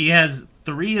name, but he has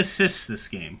 3 assists this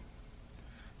game.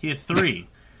 He had 3,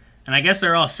 and I guess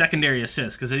they're all secondary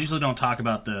assists because they usually don't talk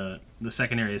about the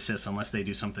secondary assists unless they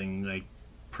do something like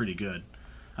pretty good.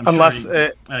 Unless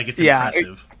it's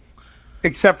impressive.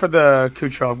 Except for the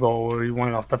Kucherov goal where he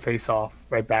went off the face-off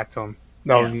right back to him.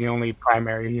 That was the only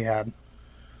primary he had.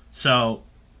 So,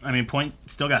 I mean, Point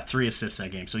still got 3 assists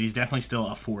that game, so he's definitely still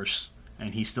a force,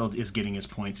 and he still is getting his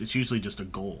points. It's usually just a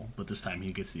goal, but this time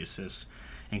he gets the assists.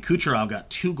 And Kucherov got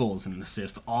 2 goals and an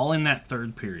assist, all in that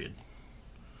third period.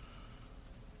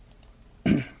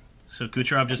 So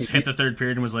Kucherov just hit the third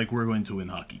period and was like, we're going to win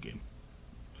the hockey game.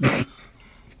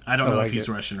 I don't know if he's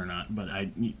Russian or not, but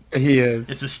he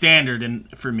is. It's a standard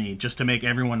for me just to make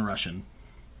everyone Russian.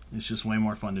 It's just way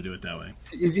more fun to do it that way. It's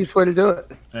the easiest way to do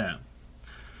it. Yeah.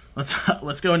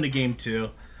 Let's go into game 2.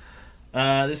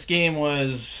 This game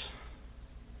was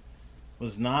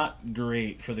not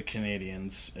great for the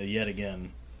Canadians yet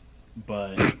again,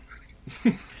 but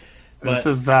this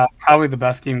is probably the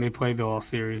best game they played the whole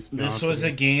series. This was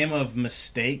a game of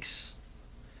mistakes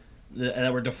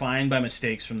that were defined by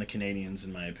mistakes from the Canadians,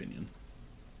 in my opinion.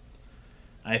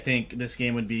 I think this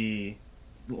game would be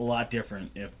a lot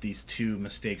different if these 2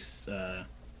 mistakes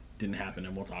didn't happen,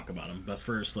 and we'll talk about them. But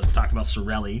first, let's talk about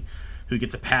Cirelli, who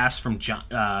gets a pass from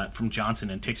Johnson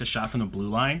and takes a shot from the blue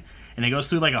line, and it goes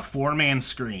through like a 4-man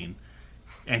screen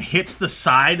and hits the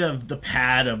side of the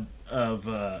pad of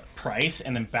Price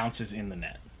and then bounces in the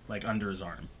net, like under his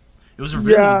arm. It was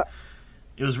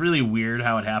really weird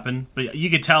how it happened, but you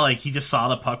could tell like he just saw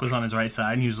the puck was on his right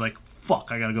side and he was like, "Fuck,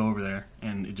 I gotta go over there,"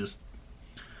 and it just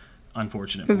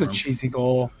unfortunate. It was a cheesy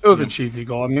goal. A cheesy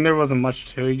goal. I mean, there wasn't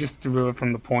much to it. He just threw it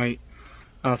from the point.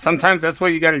 Sometimes that's what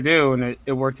you got to do, and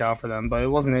it worked out for them. But it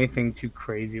wasn't anything too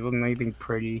crazy. It wasn't anything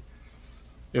pretty.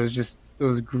 It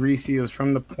was greasy. It was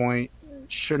from the point.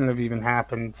 It shouldn't have even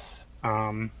happened.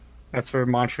 That's for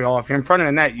Montreal. If you're in front of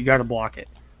the net, you got to block it.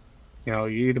 You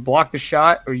either block the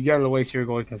shot or you got to wait so your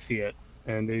goalie can see it.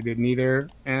 And they did neither,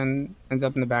 and ends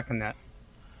up in the back of the net.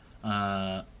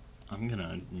 I'm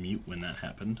gonna mute when that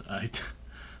happened.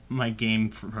 My game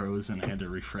froze and I had to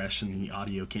refresh, and the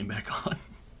audio came back on.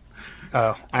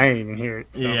 Oh, I didn't even hear it.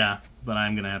 So. Yeah, but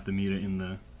I'm gonna have to mute it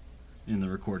in the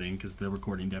recording because the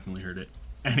recording definitely heard it.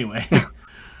 Anyway,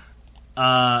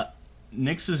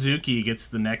 Nick Suzuki gets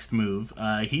the next move.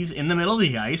 He's in the middle of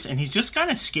the ice and he's just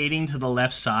kind of skating to the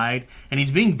left side, and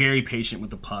he's being very patient with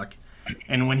the puck.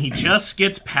 And when he just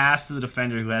gets past the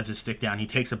defender who has his stick down, he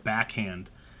takes a backhand,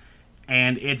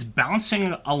 and it's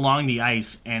bouncing along the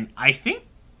ice. And I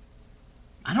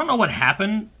don't know what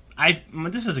happened.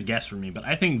 This is a guess for me, but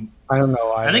I don't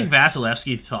know either. I think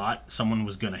Vasilevsky thought someone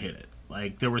was going to hit it.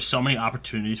 Like, there were so many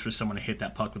opportunities for someone to hit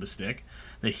that puck with a stick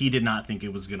that he did not think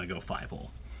it was going to go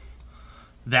 5-hole.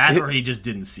 Or he just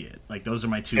didn't see it. Like, those are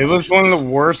my 2 It was one of the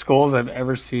worst goals I've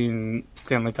ever seen in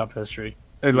Stanley Cup history.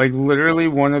 Like, literally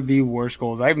one of the worst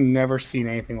goals. I've never seen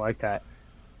anything like that.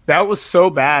 That was so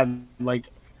bad. Like,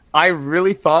 I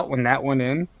really thought when that went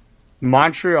in,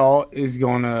 Montreal is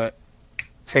going to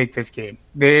take this game.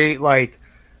 They, like,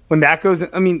 when that goes in,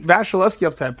 I mean, Vasilevsky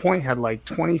up to that point had, like,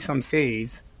 20-some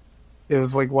saves. It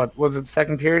was like, what was it,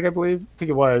 second period? I believe. I think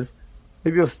it was.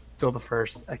 Maybe it was still the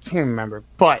first. I can't remember.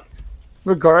 But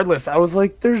regardless, I was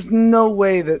like, there's no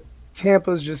way that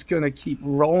Tampa's just gonna keep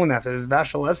rolling after this.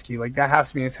 Vasilevsky, like that has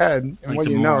to be in his head. And Like what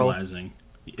do you know?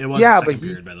 It was Yeah, the but second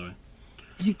period, by the way.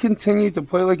 He continued to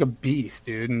play like a beast,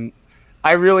 dude. And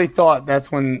I really thought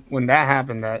that's when that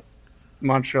happened that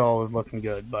Montreal was looking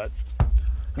good. But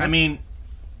I mean,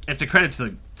 it's a credit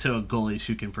to goalies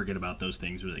who can forget about those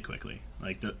things really quickly.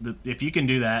 Like if you can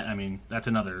do that, I mean, that's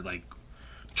another like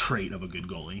trait of a good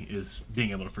goalie is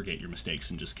being able to forget your mistakes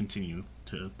and just continue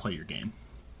to play your game.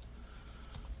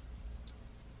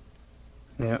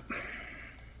 yeah,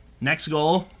 Next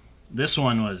goal, this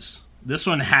one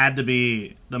had to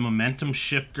be the momentum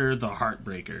shifter, the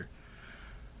heartbreaker.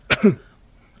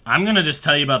 I'm gonna just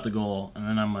tell you about the goal, and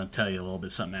then I'm gonna tell you a little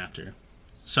bit something after.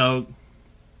 So,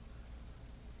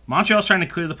 Montreal's trying to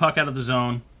clear the puck out of the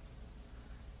zone,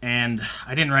 and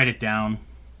I didn't write it down.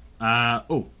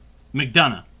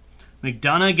 McDonough.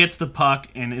 McDonough gets the puck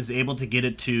and is able to get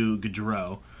it to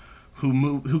Gaudreau,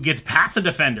 who gets past the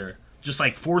defender, just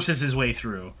like forces his way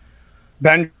through.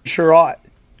 Ben Sherratt.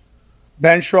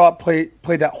 Ben Sherratt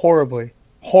played that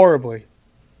horribly.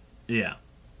 Yeah.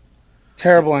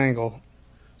 Terrible angle.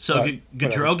 So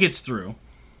Gaudreau gets through,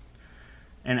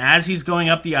 and as he's going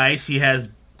up the ice, he has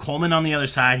Coleman on the other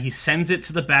side. He sends it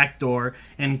to the back door,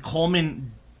 and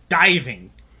Coleman, diving,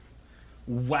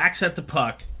 whacks at the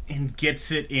puck and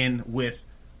gets it in with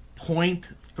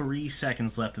 0.3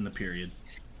 seconds left in the period.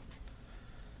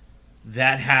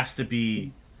 That has to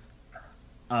be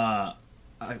a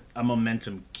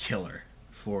momentum killer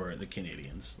for the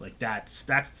Canadiens. Like that's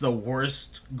the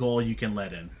worst goal you can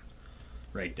let in.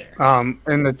 Right there.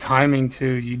 And the timing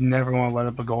too. You never want to let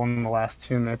up a goal in the last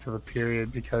 2 minutes of a period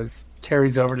because it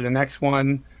carries over to the next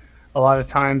one a lot of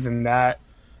times. And that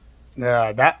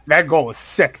goal was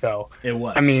sick though. It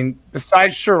was. I mean,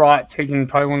 besides Sherratt taking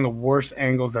probably one of the worst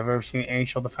angles I've ever seen an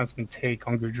NHL defenseman take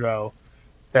on Gaudreau,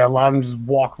 that allowed him to just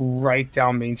walk right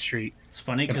down Main Street. It's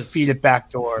funny because feed it back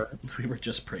door. We were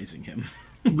just praising him.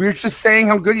 We were just saying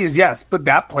how good he is. Yes, but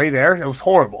that play there, it was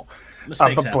horrible.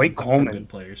 But Blake Coleman, good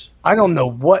players. I don't know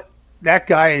what that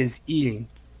guy is eating,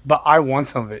 but I want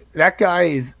some of it. That guy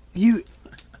is he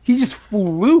just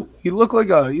flew. He looked like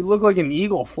an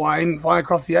eagle flying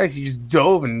across the ice. He just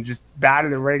dove and just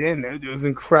batted it right in. It was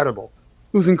incredible.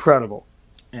 It was incredible.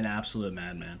 An absolute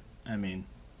madman. I mean,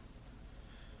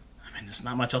 there's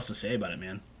not much else to say about it,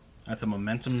 man. That's a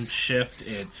momentum shift.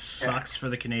 It sucks for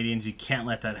the Canadiens. You can't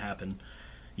let that happen.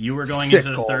 You were going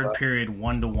into the third period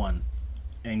 1-1.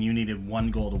 And you needed 1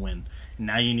 goal to win.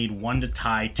 Now you need 1 to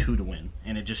tie, 2 to win.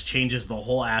 And it just changes the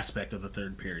whole aspect of the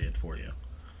third period for you.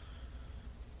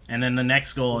 And then the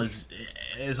next goal is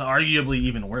arguably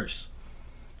even worse.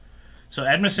 So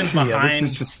Edmondson's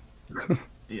behind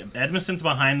Edmondson's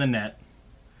behind the net.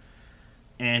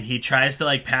 And he tries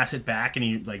to pass it back and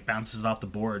he bounces it off the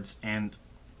boards and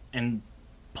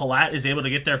Palat is able to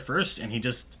get there first and he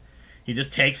just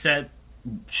takes that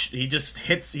he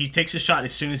takes his shot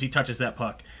as soon as he touches that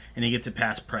puck and he gets it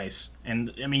past Price.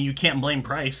 And I mean, you can't blame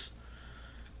Price.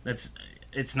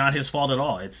 It's not his fault at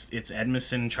all. It's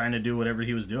Edmondson trying to do whatever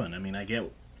he was doing. I mean, I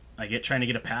get trying to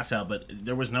get a pass out, but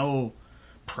there was no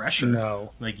pressure.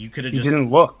 No. You could have just... He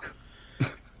didn't look.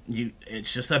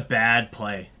 It's just a bad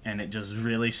play, and it just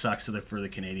really sucks for the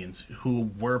Canadiens,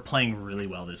 who were playing really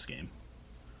well this game.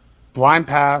 Blind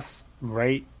pass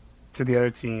right to the other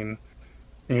team.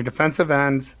 In your defensive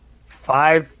end,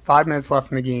 5 minutes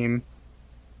left in the game.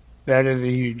 That is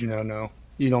a huge no-no.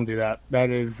 You don't do that. That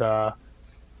is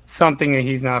something that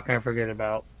he's not going to forget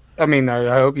about. I mean,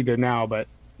 I hope he did now, but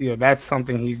that's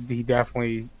something he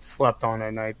definitely slept on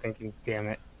that night, thinking, "Damn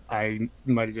it, I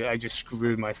just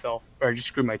screwed myself, or I just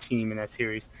screwed my team in that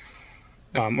series,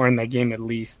 or in that game at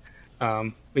least."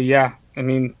 But yeah, I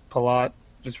mean, Palat,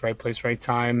 just right place, right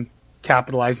time,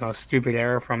 capitalized on a stupid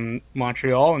error from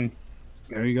Montreal, and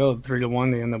there you go,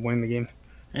 3-1. They end up winning the game.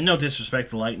 And no disrespect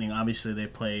to the Lightning, obviously they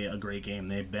play a great game.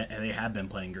 They have been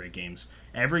playing great games.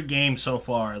 Every game so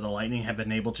far, the Lightning have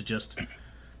been able to just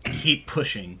keep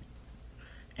pushing,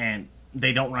 and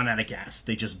they don't run out of gas.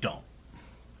 They just don't.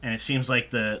 And it seems like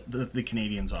the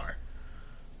Canadiens are.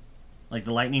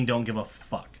 The Lightning don't give a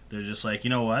fuck. They're just like, you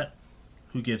know what?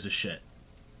 Who gives a shit?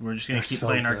 We're just going to keep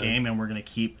playing our game, and we're going to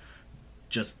keep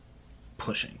just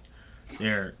pushing.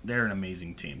 They're an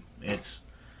amazing team. If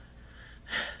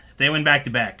they win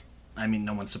back-to-back, I mean,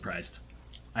 no one's surprised.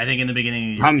 I think in the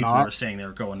beginning, people were saying they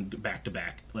were going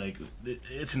back-to-back.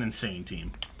 It's an insane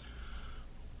team.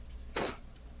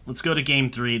 Let's go to Game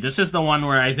 3. This is the one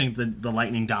where I think the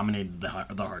Lightning dominated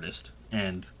the hardest.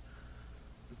 And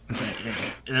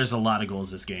there's a lot of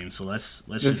goals this game, so let's.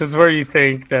 This is where you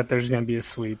think that there's going to be a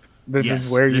sweep. This Yes,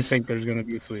 is where you this- think there's going to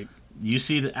be a sweep. You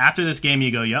see that after this game,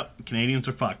 you go, "Yep, Canadians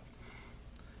are fucked."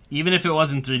 Even if it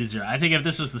wasn't 3-0, I think if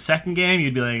this was the second game,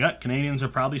 you'd be like, Canadians are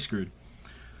probably screwed.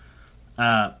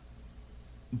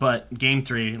 But game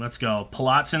 3, let's go.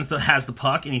 Palat has the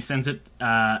puck, and he sends it.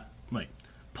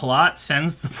 Palat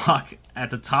sends the puck at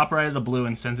the top right of the blue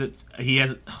and sends it. He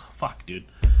has it. Oh, fuck, dude.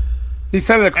 He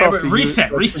sent it across.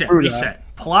 Reset.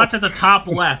 Palat's at the top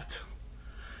left,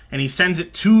 and he sends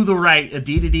it to the right. A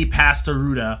D-to-D pass to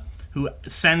Ruda, who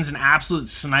sends an absolute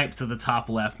snipe to the top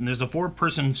left. And there's a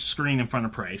 4-person screen in front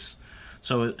of Price.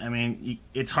 So, I mean,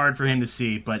 it's hard for him to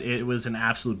see, but it was an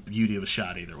absolute beauty of a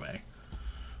shot either way.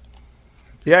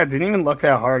 Yeah, it didn't even look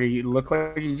that hard. He looked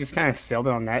like he just kind of sailed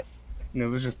it on net. And it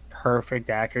was just perfect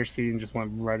accuracy and just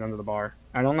went right under the bar.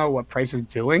 I don't know what Price is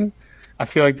doing. I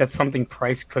feel like that's something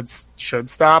Price should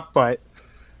stop. But,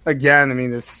 again, I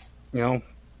mean, that's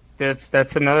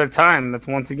another time. That's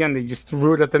once again, they just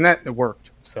threw it at the net and it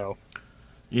worked. So,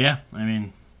 yeah, I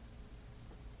mean,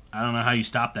 I don't know how you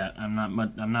stop that. I'm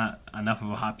not enough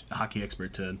of a hockey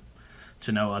expert to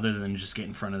know other than just get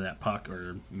in front of that puck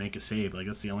or make a save. Like,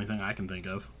 that's the only thing I can think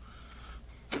of.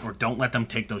 Or don't let them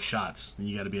take those shots.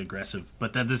 You got to be aggressive.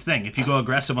 But that's the thing. If you go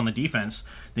aggressive on the defense,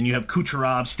 then you have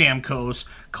Kucherov, Stamkos,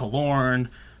 Killorn,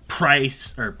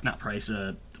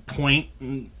 Point,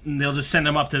 and they'll just send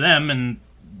them up to them, and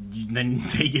then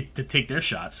they get to take their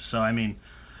shots. So, I mean,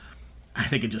 I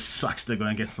think it just sucks to go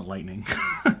against the Lightning.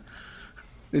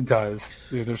 it does.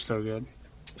 Yeah, they're so good.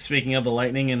 Speaking of the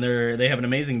Lightning, and they have an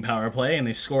amazing power play, and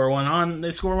they score one on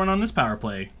this power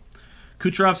play.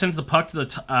 Kucherov sends the puck to the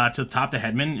top to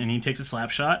Hedman, and he takes a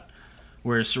slap shot,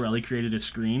 where Cirelli created a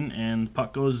screen, and the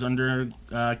puck goes under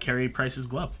Carey Price's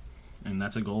glove, and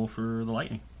that's a goal for the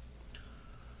Lightning.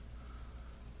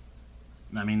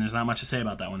 I mean, there's not much to say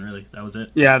about that one, really. That was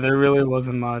it. Yeah, there really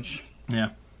wasn't much. Yeah.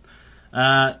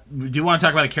 Do you want to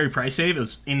talk about a Carey Price save? It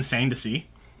was insane to see.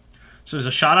 So there's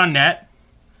a shot on net.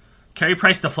 Carey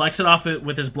Price deflects it off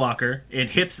with his blocker.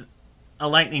 It hits a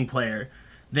Lightning player,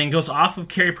 then goes off of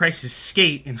Carey Price's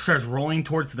skate and starts rolling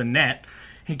towards the net.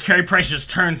 And Carey Price just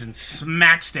turns and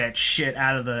smacks that shit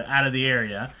out of the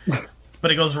area.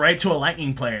 But it goes right to a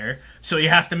Lightning player, so he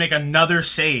has to make another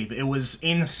save. It was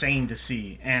insane to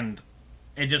see, and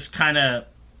I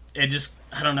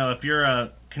don't know, if you're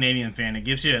a Canadian fan, it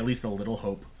gives you at least a little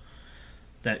hope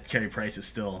that Carey Price is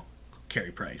still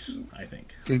Carey Price, I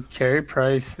think. Dude, Carey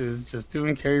Price is just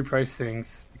doing Carey Price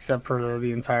things, except for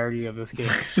the entirety of this game.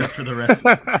 Except for the rest,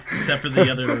 except for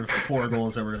the other 4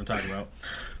 goals that we're going to talk about.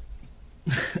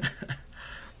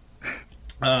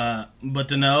 But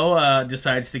Danault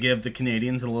decides to give the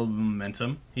Canadians a little bit of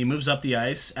momentum. He moves up the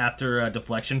ice after a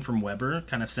deflection from Weber,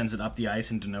 kind of sends it up the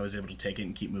ice, and Danault is able to take it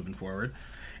and keep moving forward.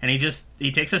 And he takes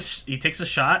a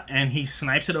shot and he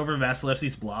snipes it over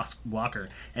Vasilevsky's blocker,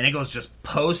 and it goes just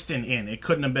post and in. It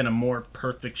couldn't have been a more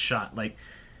perfect shot. Like,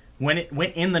 when it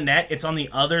went in the net, it's on the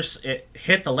other. It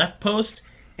hit the left post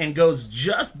and goes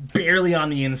just barely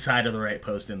on the inside of the right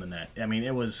post in the net. I mean,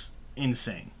 it was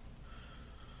insane.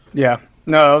 Yeah,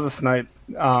 no, that was a snipe.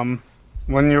 When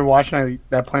you're watching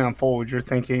that play unfold, you're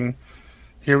thinking,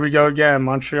 here we go again.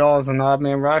 Montreal is an odd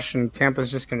man rush, and Tampa's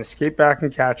just going to skate back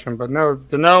and catch him. But no,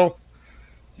 Danault,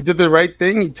 he did the right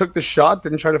thing. He took the shot,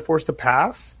 didn't try to force the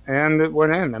pass, and it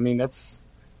went in. I mean, it's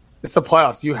the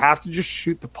playoffs. You have to just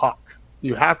shoot the puck.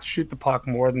 You have to shoot the puck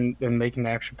more than making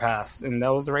the extra pass, and that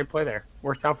was the right play there.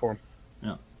 Worked out for him.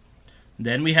 Yeah.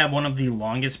 Then we have one of the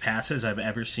longest passes I've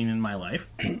ever seen in my life.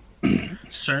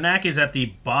 Cernak is at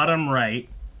the bottom right,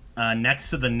 next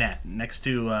to the net, next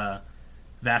to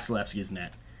Vasilevsky's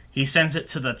net. He sends it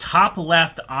to the top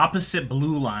left, opposite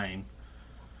blue line,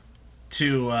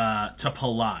 to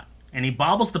Palat, and he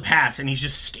bobbles the pass, and he's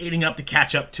just skating up to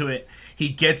catch up to it. He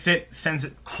gets it, sends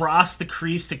it across the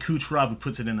crease to Kucherov, who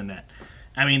puts it in the net.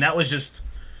 I mean,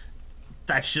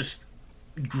 that's just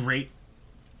great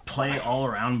play all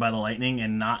around by the Lightning,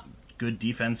 and not good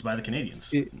defense by the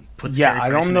Canadians. Puts Carey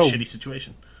Price in a shitty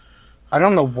situation. I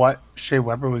don't know what Shea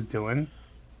Weber was doing.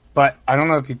 But I don't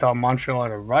know if he thought Montreal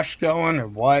had a rush going or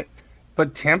what.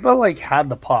 But Tampa, had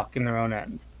the puck in their own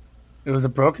end. It was a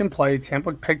broken play.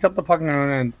 Tampa picked up the puck in their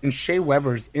own end, and Shea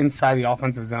Weber's inside the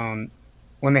offensive zone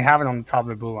when they have it on the top of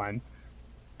the blue line.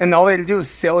 And all they had to do was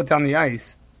sail it down the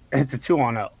ice, and it's a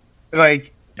 2-on-0.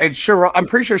 I'm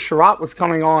pretty sure Sherratt was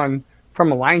coming on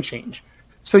from a line change.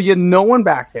 So you had no one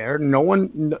back there.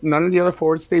 None of the other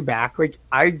forwards stayed back.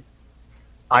 I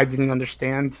didn't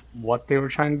understand what they were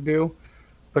trying to do.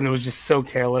 But it was just so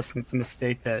careless, and it's a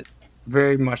mistake that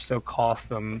very much so cost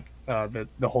them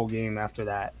the whole game after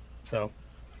that. So,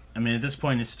 I mean, at this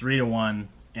point, it's 3-1,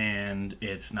 and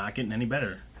it's not getting any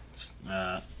better.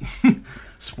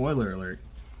 Spoiler alert.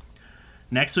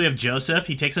 Next, we have Joseph.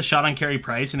 He takes a shot on Carey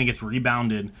Price, and he gets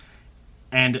rebounded.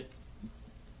 And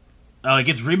it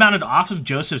gets rebounded off of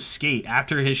Joseph's skate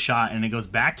after his shot, and it goes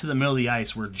back to the middle of the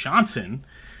ice where Johnson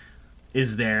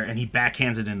is there, and he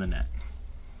backhands it in the net.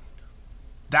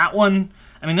 That one,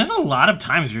 I mean, there's a lot of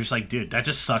times you're just like, dude, that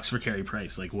just sucks for Carey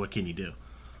Price. Like, what can you do?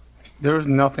 There was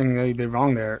nothing they did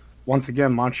wrong there. Once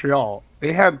again, Montreal.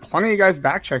 They had plenty of guys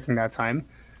back-checking that time.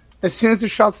 As soon as the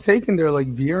shot's taken, they're like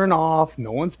veering off.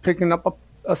 No one's picking up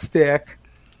a stick.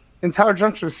 And Tyler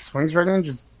Johnson just swings right in and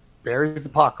just buries the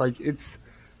puck. Like, it's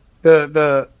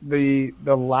the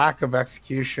lack of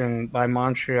execution by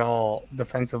Montreal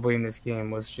defensively in this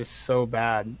game was just so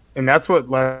bad. And that's what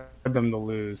led them to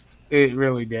lose. It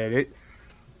really did.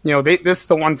 This is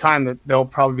the one time that they'll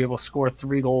probably be able to score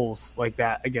 3 goals like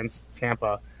that against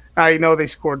Tampa. I know they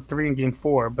scored 3 in Game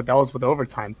 4, but that was with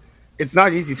overtime. It's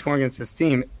not easy scoring against this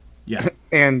team. Yeah.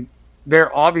 And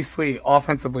they're obviously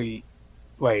offensively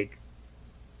like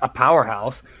a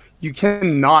powerhouse. You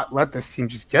cannot let this team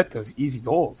just get those easy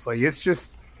goals. Like it's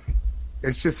just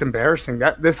embarrassing.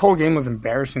 That this whole game was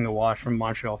embarrassing to watch from a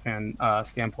Montreal fan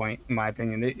standpoint, in my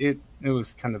opinion. It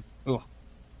was kind of it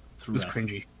was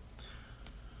cringy.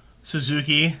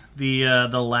 Suzuki, the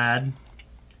lad,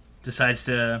 decides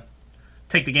to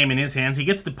take the game in his hands. He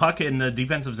gets the puck in the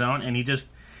defensive zone, and he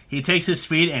takes his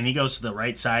speed and he goes to the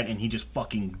right side, and he just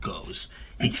fucking goes.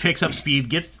 He picks up speed,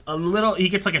 gets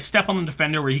like a step on the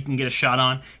defender where he can get a shot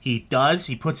on. He does.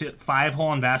 He puts it 5-hole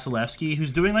on Vasilevsky,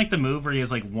 who's doing like the move where he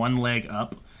has like one leg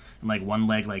up and like one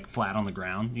leg like flat on the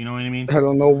ground. You know what I mean? I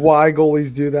don't know why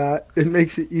goalies do that. It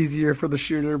makes it easier for the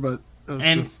shooter, but that's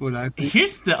just what I think.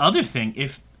 Here's the other thing: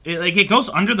 if it goes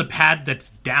under the pad that's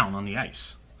down on the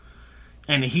ice,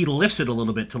 and he lifts it a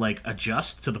little bit to like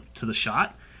adjust to the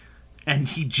shot, and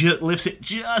he lifts it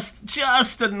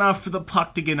just enough for the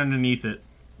puck to get underneath it.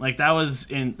 Like that was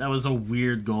a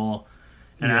weird goal,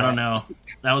 and yeah. I don't know.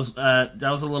 That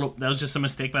was just a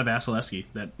mistake by Vasilevsky.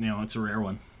 That it's a rare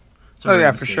one. Oh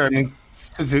yeah, for sure. I mean,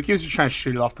 Suzuki was just trying to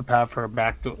shoot it off the pad for a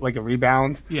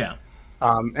rebound. Yeah.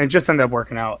 And it just ended up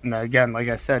working out. And again, like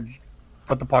I said,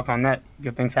 put the puck on net,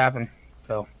 good things happen.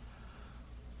 So.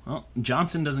 Well,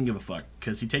 Johnson doesn't give a fuck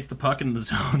because he takes the puck in the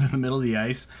zone in the middle of the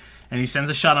ice, and he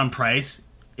sends a shot on Price.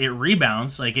 It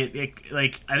rebounds. I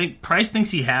think Price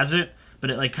thinks he has it, but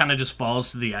it like kind of just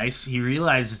falls to the ice. He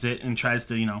realizes it and tries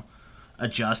to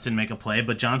adjust and make a play.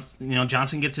 But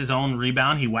Johnson gets his own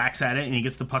rebound. He whacks at it and he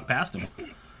gets the puck past him.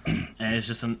 And it's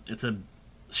just it's a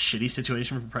shitty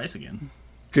situation for Price again.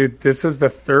 Dude, this is the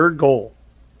third goal,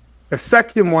 the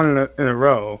second one in a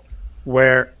row,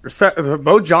 where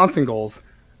both Johnson goals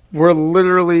were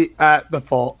literally at the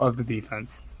fault of the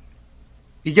defense.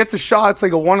 He gets a shot. It's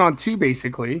like a 1-on-2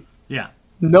 basically. Yeah.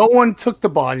 No one took the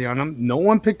body on him. No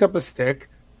one picked up a stick.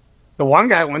 The one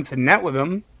guy went to net with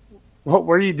him. What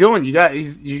are you doing? I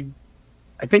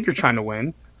think you're trying to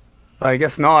win, but I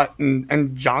guess not.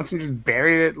 And Johnson just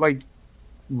buried it like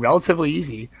relatively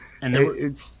easy. And there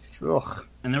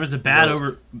was a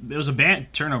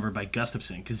bad turnover by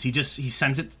Gustafsson because he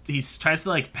sends it. He tries to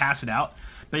like pass it out,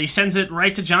 but he sends it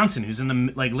right to Johnson, who's in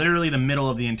the literally the middle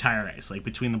of the entire ice, like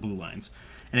between the blue lines.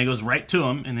 And it goes right to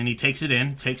him, and then he takes it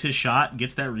in, takes his shot,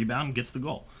 gets that rebound, gets the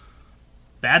goal.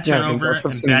 Bad turnover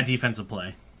and bad defensive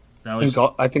play. I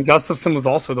think Gustafsson was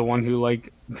also the one who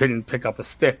didn't pick up a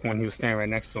stick when he was standing right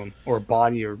next to him, or a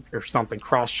body or something,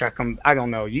 cross-check him. I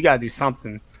don't know. You got to do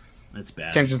something. That's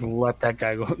bad. Can't just let that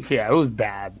guy go. Yeah, it was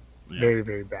bad. Yeah. Very,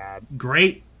 very bad.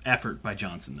 Great effort by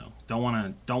Johnson, though. Don't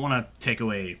want to take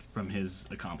away from his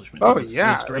accomplishment. Oh,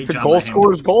 yeah. It's a goal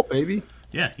scorer's goal, baby.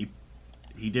 Yeah,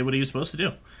 he did what he was supposed to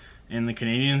do, and the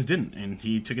Canadians didn't, and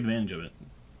he took advantage of it.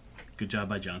 Good job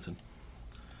by Johnson.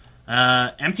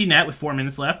 Empty net with 4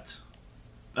 minutes left.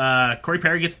 Corey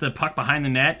Perry gets the puck behind the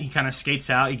net. He kind of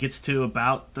skates out. He gets to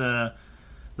about the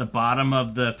bottom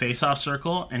of the face-off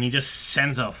circle, and he just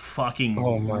sends a fucking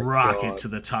rocket to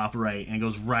the top right, and it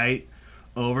goes right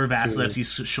over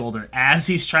Vasilevsky's shoulder as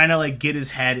he's trying to get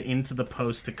his head into the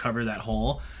post to cover that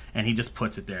hole, and he just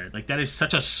puts it there. That is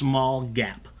such a small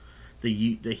gap that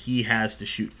he has to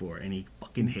shoot for, and he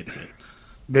fucking hits it.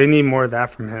 They need more of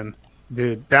that from him,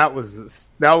 dude. That was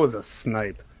a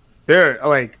snipe. I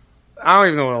don't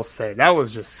even know what else to say. That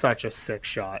was just such a sick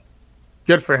shot.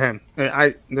 Good for him.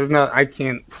 I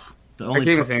can't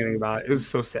even say anything about it. It was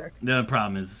so sick. The other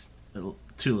problem is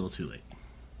too little, too late.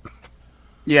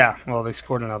 Yeah, well, they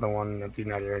scored another one, empty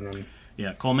netter, and then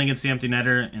Yeah, Coleman gets the empty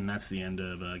netter, and that's the end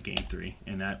of Game 3.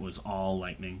 And that was all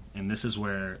Lightning. And this is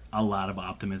where a lot of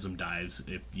optimism dives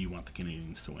if you want the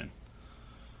Canadiens to win.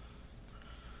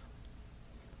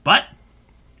 But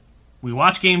we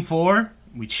watch Game 4,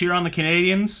 we cheer on the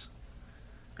Canadiens,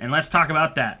 and let's talk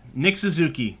about that. Nick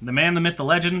Suzuki, the man, the myth, the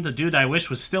legend, the dude I wish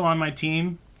was still on my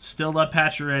team. Still love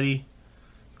Pacioretty.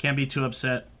 Can't be too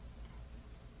upset.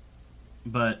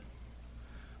 But,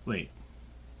 wait.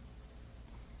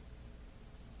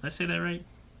 Did I say that right?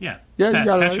 Yeah. Yeah, you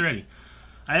got it right. Pacioretty.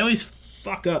 I always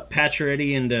fuck up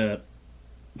Pacioretty and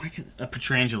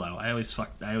Pietrangelo. I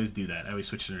always do that. I always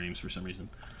switch their names for some reason.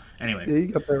 Anyway. Yeah, you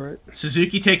got that right.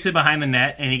 Suzuki takes it behind the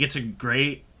net, and he gets a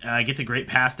great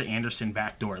pass to Anderson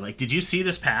backdoor. Like, did you see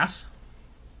this pass?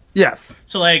 Yes.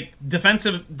 So, like,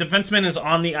 defenseman is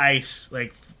on the ice,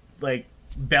 like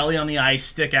belly on the ice,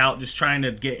 stick out, just trying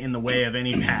to get in the way of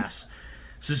any pass.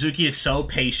 Suzuki is so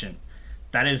patient.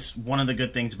 That is one of the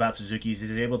good things about Suzuki. He's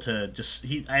able to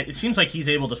it seems like he's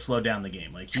able to slow down the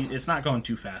game. Like, it's not going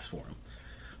too fast for him.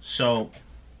 So,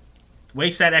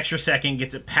 wastes that extra second,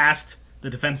 gets it past the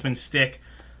defenseman's stick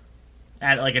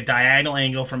at like a diagonal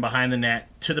angle from behind the net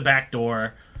to the back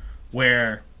door,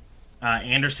 where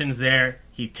Anderson's there.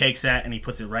 He takes that and he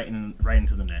puts it right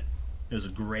into the net. It was a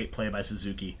great play by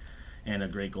Suzuki and a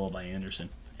great goal by Anderson.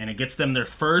 And it gets them their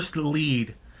first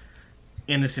lead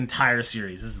in this entire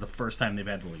series. This is the first time they've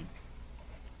had the lead.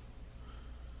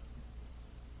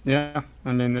 Yeah,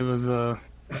 I mean, it was a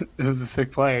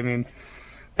sick play. I mean,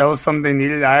 that was something they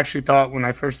needed. I actually thought when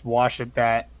I first watched it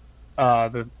that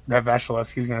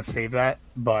Vasilevsky was going to save that,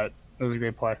 but it was a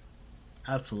great play.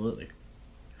 Absolutely.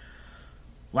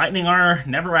 Lightning are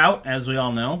never out, as we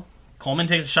all know. Coleman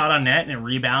takes a shot on net and it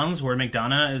rebounds, where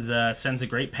McDonough sends a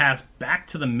great pass back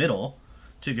to the middle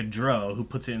to Gaudreau, who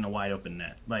puts it in a wide open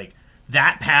net. Like,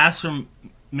 that pass from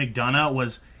McDonough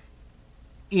was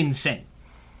insane.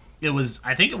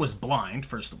 I think it was blind,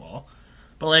 first of all.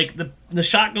 But, like, the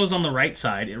shot goes on the right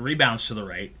side. It rebounds to the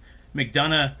right.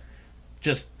 McDonough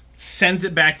just sends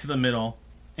it back to the middle,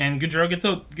 and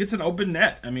Gaudreau gets an open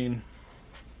net. I mean,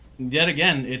 yet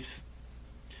again, it's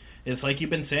like you've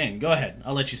been saying. Go ahead.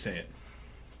 I'll let you say it.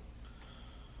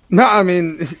 No, I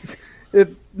mean,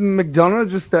 McDonough,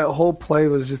 just that whole play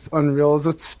was just unreal. It was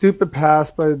a stupid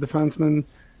pass by the defenseman,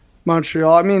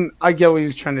 Montreal. I mean, I get what he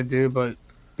was trying to do, but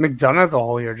McDonough as a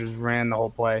whole here just ran the whole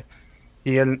play.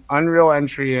 He had an unreal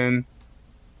entry in,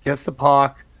 gets the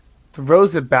puck,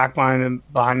 throws it back behind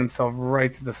himself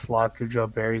right to the slot.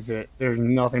 Gaudreau buries it. There's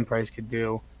nothing Price could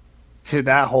do.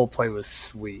 That whole play was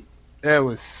sweet. It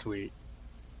was sweet.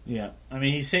 Yeah, I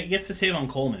mean, he gets the save on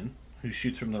Coleman, who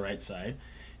shoots from the right side.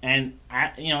 And,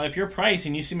 if you're Price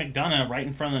and you see McDonough right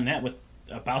in front of the net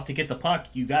about to get the puck,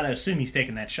 you got to assume he's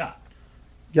taking that shot.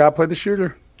 Yeah, play the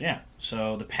shooter. Yeah,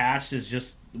 so the pass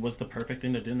was the perfect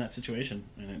thing to do in that situation.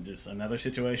 And it just another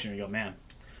situation where you go, man,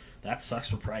 that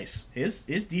sucks for Price. His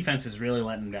defense is really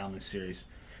letting him down this series.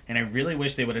 And I really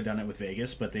wish they would have done it with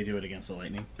Vegas, but they do it against the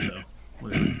Lightning. So,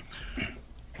 whatever.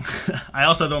 I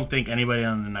also don't think anybody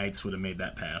on the Knights would have made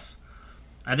that pass.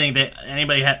 I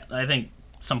think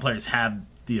some players have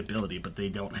the ability, but they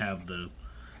don't have the.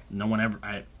 No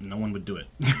one would do it.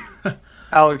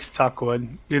 Alex Tuck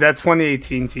would. Dude, that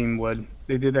 2018 team would.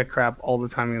 They did that crap all the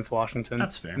time against Washington.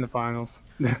 That's fair. In the finals.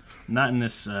 Not in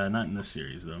this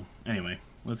series though. Anyway,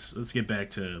 let's get back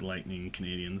to Lightning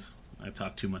Canadiens. I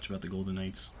talked too much about the Golden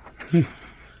Knights.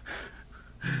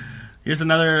 Here's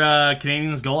another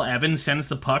Canadiens goal. Evans sends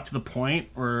the puck to the point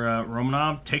where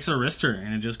Romanov takes a wrister,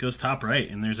 and it just goes top right.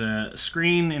 And there's a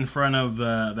screen in front of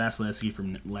Vasilevsky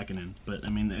from Lehkonen. But, I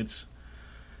mean, it's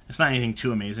not anything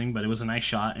too amazing, but it was a nice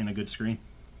shot and a good screen.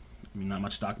 I mean, not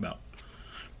much to talk about.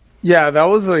 Yeah, that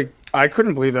was I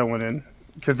couldn't believe that went in,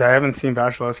 because I haven't seen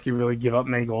Vasilevsky really give up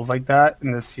many goals like that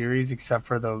in this series, except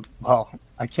for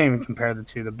I can't even compare the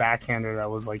two. The backhander that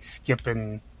was,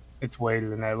 skipping its way to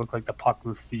the net. It looked like the puck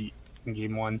with feet in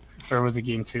game 1, or was it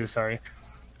game 2? Sorry,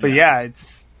 but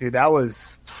that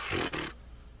was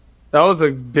a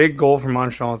big goal for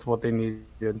Montreal. It's what they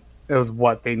needed. It was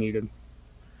what they needed.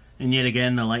 And yet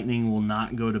again, the Lightning will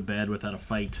not go to bed without a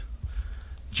fight.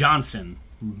 Johnson,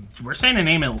 we're saying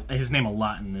his name a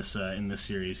lot in this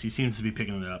series. He seems to be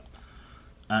picking it up.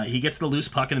 He gets the loose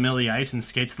puck in the middle of the ice and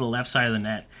skates to the left side of the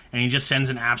net, and he just sends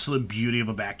an absolute beauty of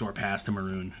a backdoor pass to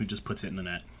Maroon, who just puts it in the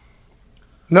net.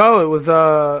 No, it was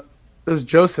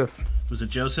Joseph. Was it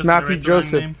Joseph? Matthew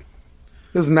Joseph.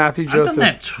 It was Matthew Joseph. I've done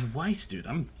that twice, dude.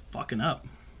 I'm fucking up.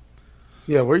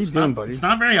 Yeah, what are you doing, buddy? It's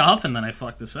not very often that I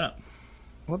fuck this up.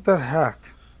 What the heck?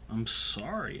 I'm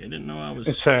sorry. I didn't know I was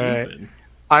it's stupid. all right.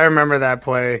 I remember that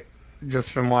play.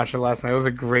 just from watching it last night. It was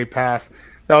a great pass.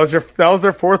 That was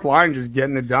their fourth line, just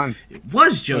getting it done. It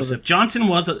was Joseph Johnson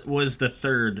was the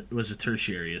third. It was a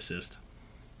tertiary assist.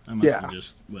 I must have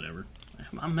just whatever.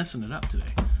 I'm messing it up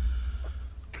today.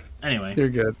 Anyway,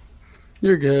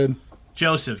 You're good.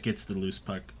 Joseph gets the loose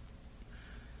puck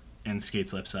and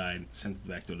skates left side, sends it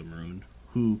back to Maroon,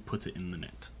 who puts it in the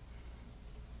net.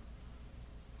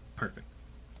 Perfect.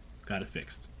 Got it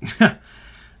fixed.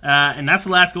 And that's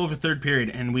the last goal for third period.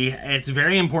 And it's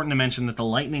very important to mention that the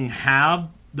Lightning have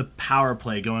the power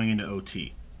play going into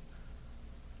OT.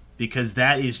 Because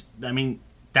that is the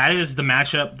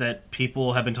matchup that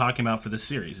people have been talking about for this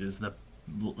series, is the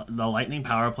Lightning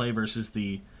power play versus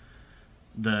the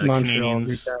Montreal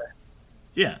Canadiens. PK.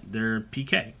 Yeah, they're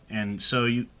PK. And so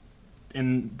the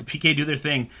PK do their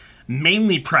thing.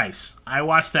 Mainly Price. I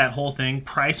watched that whole thing.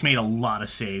 Price made a lot of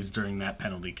saves during that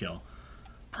penalty kill.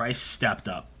 Price stepped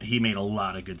up. He made a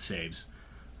lot of good saves.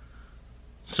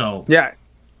 So yeah,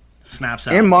 snaps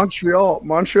out. And Montreal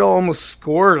almost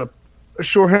scored a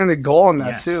shorthanded goal on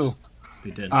that too.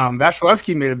 They did.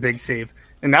 Vasilevsky made a big save,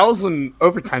 and that was when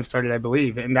overtime started, I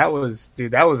believe. And that was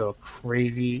a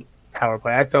crazy power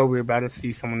play. I thought we were about to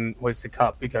see someone hoist the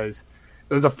cup because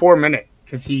it was a 4-minute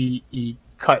because he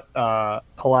cut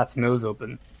Palat's nose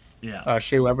open. Yeah,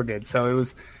 Shea Weber did. So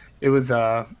it was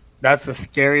that's the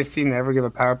scariest team to ever give a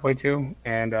power play to,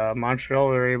 and Montreal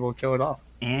were able to kill it off.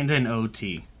 And an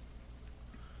OT.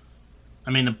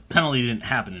 I mean, the penalty didn't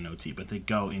happen in OT, but they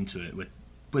go into it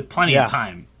with plenty of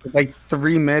time. Like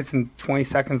 3 minutes and 20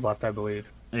 seconds left, I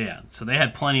believe. Yeah, so they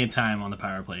had plenty of time on the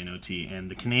power play in OT,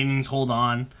 and the Canadians hold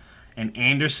on, and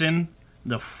Anderson,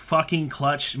 the fucking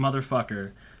clutch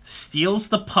motherfucker, steals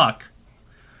the puck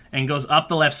and goes up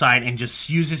the left side and just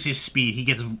uses his speed.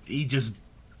 He just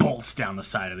bolts down the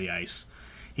side of the ice.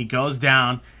 He goes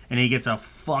down and he gets a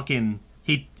fucking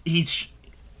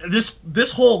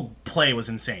this whole play was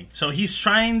insane. So he's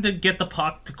trying to get the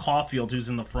puck to Caulfield, who's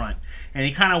in the front, and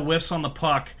he kind of whiffs on the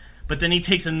puck, but then he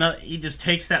just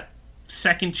takes that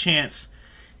second chance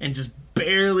and just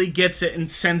barely gets it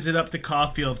and sends it up to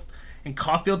Caulfield. And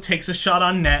Caulfield takes a shot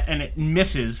on net and it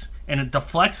misses, and it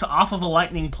deflects off of a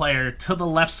Lightning player to the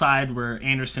left side where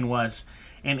Anderson was.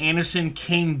 And Anderson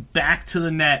came back to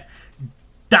the net,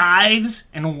 dives,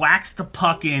 and whacks the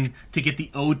puck in to get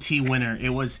the OT winner. It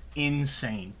was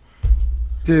insane.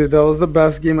 Dude, that was the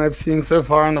best game I've seen so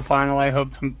far in the final. I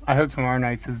hope tomorrow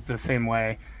night's is the same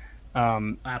way.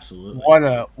 Absolutely.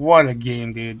 What a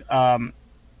game, dude.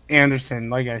 Anderson,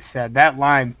 like I said, that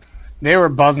line, they were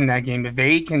buzzing that game. If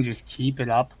they can just keep it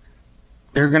up,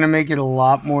 they're going to make it a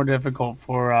lot more difficult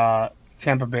for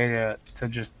Tampa Bay to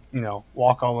just,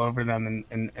 walk all over them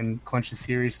and clinch the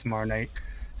series tomorrow night.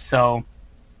 So,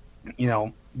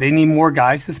 they need more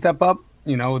guys to step up.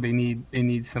 They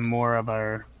need some more of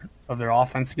their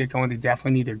offense to get going. They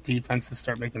definitely need their defense to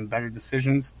start making better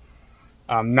decisions,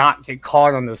 not get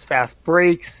caught on those fast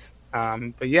breaks.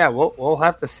 But yeah, we'll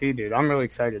have to see, dude. I'm really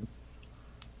excited.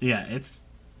 Yeah,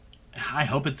 I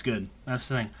hope it's good. That's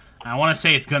the thing. I want to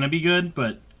say it's going to be good,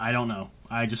 but I don't know.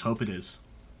 I just hope it is.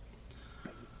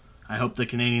 I hope the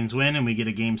Canadians win and we get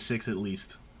a Game 6 at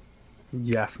least.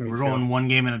 Yes, me too. We're going one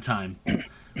game at a time.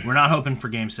 We're not hoping for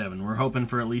Game 7. We're hoping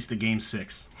for at least a Game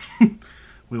 6.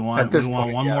 we want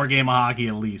one more game of hockey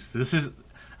at least.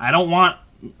 I don't want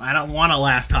a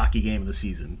last hockey game of the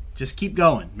season. Just keep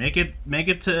going. Make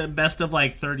it to best of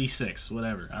 36,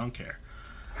 whatever. I don't care.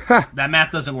 That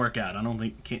math doesn't work out. I don't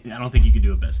think you can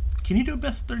do a best. Can you do a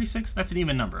best of 36? That's an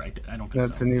even number. I don't think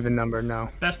that's so. An even number. No.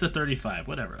 Best of 35.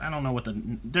 Whatever. I don't know what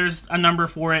there's a number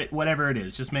for it. Whatever it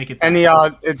is, just make it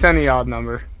It's any odd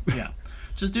number. Yeah.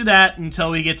 Just do that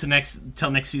until we get to next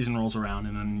season rolls around,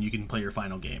 and then you can play your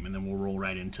final game, and then we'll roll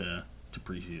right into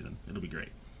preseason. It'll be great.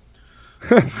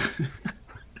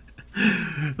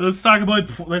 Let's talk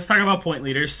about point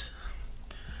leaders.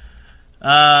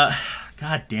 God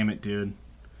damn it, dude.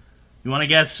 You want to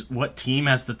guess what team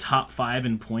has the top 5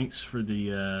 in points for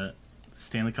the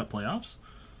Stanley Cup playoffs?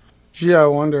 Gee, I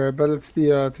wonder. I bet it's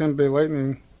the Tampa Bay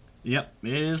Lightning. Yep,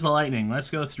 it is the Lightning.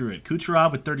 Let's go through it.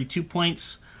 Kucherov with 32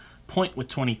 points, Point with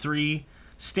 23,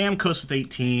 Stamkos with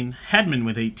 18, Hedman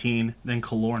with 18, then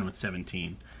Killorn with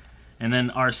 17. And then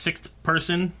our 6th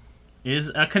person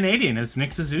is a Canadian. It's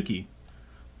Nick Suzuki.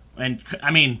 And,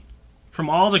 I mean, from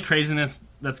all the craziness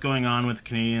that's going on with the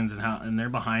Canadians and they're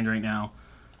behind right now,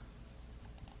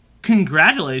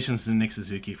 congratulations to Nick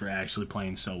Suzuki for actually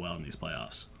playing so well in these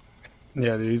playoffs.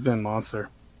 Yeah, dude, he's been a monster.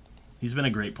 He's been a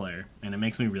great player, and it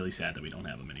makes me really sad that we don't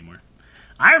have him anymore.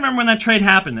 I remember when that trade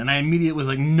happened, and I immediately was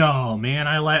like, no, man,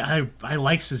 I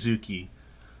like Suzuki.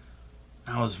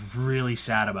 I was really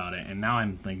sad about it, and now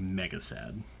I'm, mega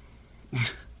sad.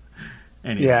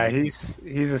 Anyway, Yeah, he's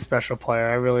a special player.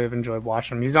 I really have enjoyed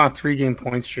watching him. He's on a 3-game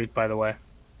point streak, by the way.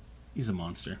 he's a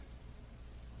monster.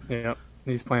 Yep,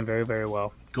 he's playing very, very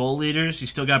well. Goal leaders, you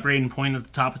still got Braden Point at the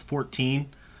top with 14.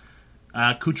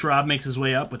 Kucherov makes his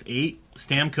way up with 8.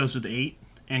 Stamkos with 8.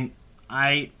 And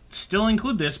I still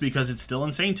include this because it's still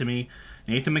insane to me.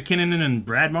 Nathan McKinnon and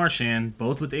Brad Marchand,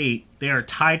 both with 8. They are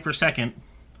tied for second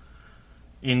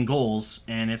in goals,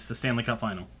 and it's the Stanley Cup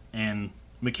final. And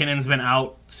McKinnon's been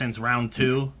out since round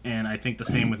 2, and I think the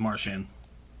same with Marchand.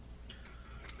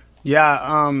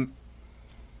 Yeah,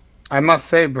 I must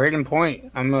say, Braden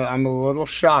Point, I'm a little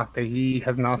shocked that he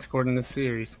has not scored in this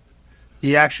series.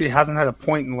 He actually hasn't had a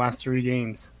point in the last 3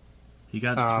 games. He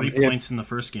got 3 points in the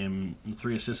first game, and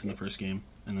 3 assists in the first game,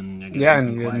 and then I guess Yeah, he's and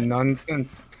been he had quiet. none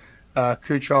since.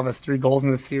 Kucherov has 3 goals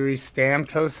in the series.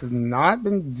 Stamkos has not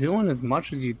been doing as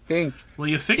much as you'd think. Well,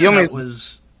 you He figured only that has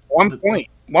was 1 point.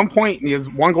 1 point, and he has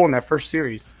 1 goal in that first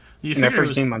series. you In that figured it first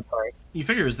was, game, I'm sorry. you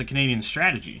figure it was the Canadian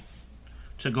strategy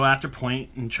to go after Point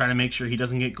and try to make sure he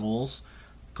doesn't get goals,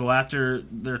 go after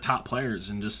their top players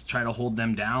and just try to hold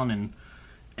them down.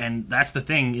 And that's the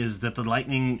thing, is that the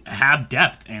Lightning have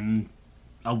depth, and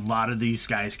a lot of these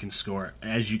guys can score.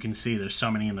 As you can see, there's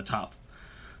so many in the top.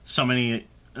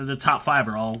 The top 5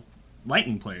 are all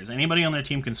Lightning players. Anybody on their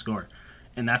team can score,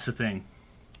 and that's the thing.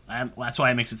 That's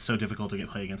why it makes it so difficult to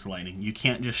play against the Lightning. You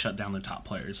can't just shut down the top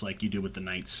players like you do with the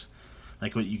Knights,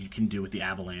 like what you can do with the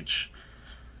Avalanche.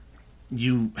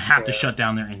 You have to shut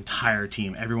down their entire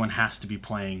team. Everyone has to be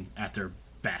playing at their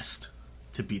best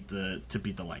to beat the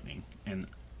Lightning, and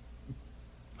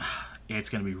it's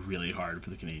going to be really hard for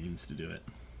the Canadians to do it.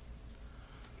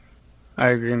 I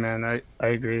agree, man. I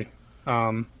agree.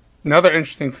 Another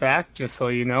interesting fact, just so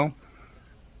you know,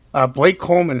 Blake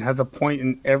Coleman has a point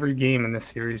in every game in this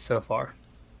series so far.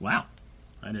 Wow,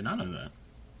 I did not know that.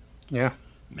 Yeah.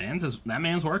 That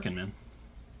man's working, man.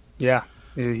 Yeah.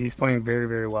 He's playing very,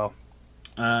 very well.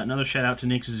 Another shout out to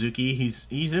Nick Suzuki.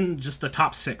 He's in just the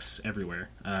top 6 everywhere.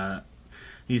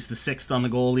 He's the 6th on the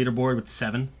goal leaderboard with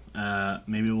 7.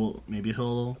 Maybe he'll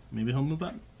move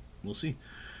up. We'll see.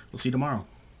 We'll see tomorrow.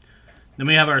 Then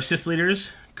we have our assist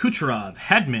leaders: Kucherov,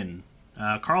 Hedman,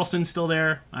 Carlson's still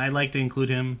there. I like to include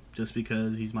him just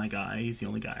because he's my guy. He's the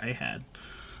only guy I had.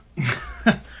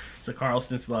 So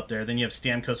Carlson's still up there. Then you have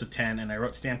Stamkos with 10, and I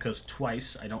wrote Stamkos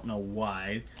twice. I don't know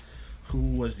why. Who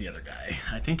was the other guy?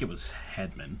 I think it was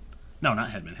Hedman. No, not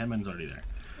Hedman. Hedman's already there.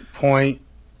 Point,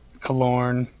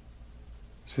 Killorn,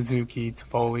 Suzuki,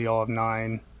 Toffoli all have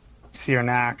 9.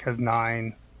 Ciernak has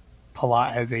 9.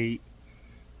 Palat has 8.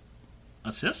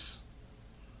 Assists?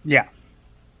 Yeah.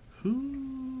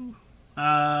 Who?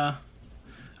 I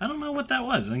don't know what that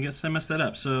was. I guess I messed that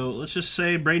up. So let's just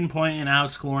say Braden Point and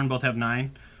Alex Killorn both have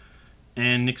 9.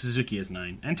 And Nick Suzuki has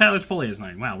 9. And Tyler Toffoli has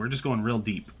 9. Wow, we're just going real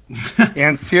deep.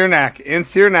 And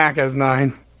Ciernak has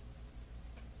 9.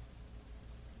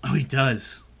 Oh, he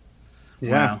does.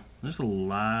 Yeah. Wow. There's a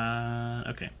lot.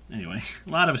 Okay. Anyway, a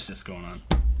lot of assists going on.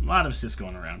 A lot of assists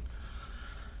going around.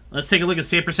 Let's take a look at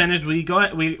save percentage. We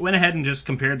went ahead and just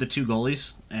compared the 2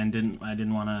 goalies, and we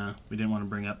didn't want to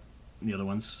bring up the other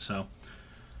ones. So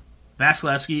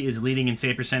Vasilevsky is leading in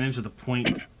save percentage with a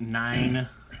 .935.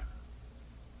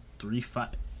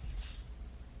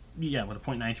 Yeah, with a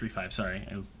 .935. Sorry,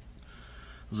 I was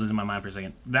losing my mind for a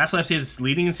second. Vasilevsky is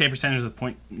leading in save percentage with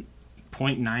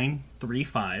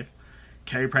 .935.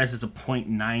 Carey Price is a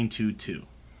 .922.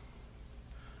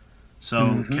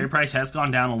 So Carey Price has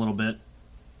gone down a little bit,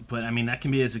 but I mean that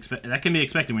can be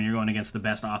expected when you're going against the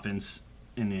best offense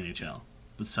in the NHL.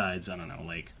 Besides, I don't know,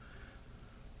 like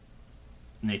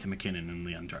Nathan McKinnon and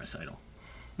Leon Draisaitl.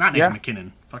 Not Nathan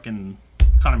McKinnon, fucking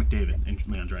Connor McDavid and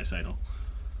Leon Draisaitl.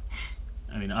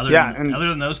 I mean, other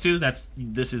than those two,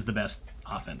 this is the best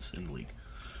offense in the league.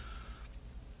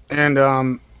 And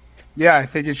yeah, I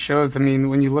think it shows. I mean,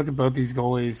 when you look at both these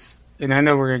goalies, and I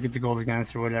know we're gonna get to goals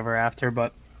against or whatever after,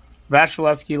 but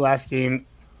Vasilevsky last game,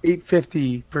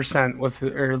 850% it was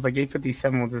like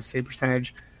 857 was the save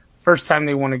percentage. First time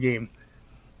they won a game.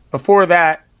 Before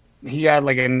that, he had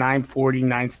like a 940,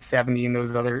 970 in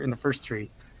the first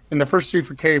 3. In the first 3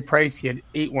 for Carey Price, he had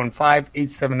 815,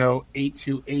 870,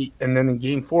 828, and then in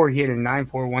game 4 he had a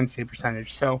 941 save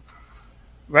percentage. So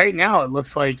right now it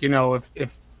looks like,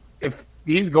 if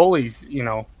these goalies,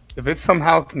 if it's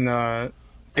somehow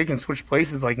they can switch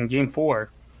places like in game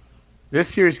 4, this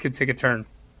series could take a turn.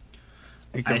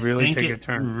 It could really take a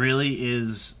turn. It really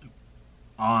is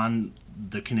on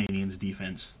the Canadians'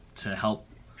 defense to help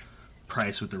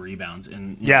Price with the rebounds.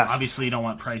 And obviously you don't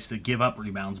want Price to give up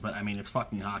rebounds, but I mean, it's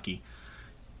fucking hockey.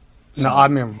 So, no, I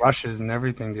mean rushes and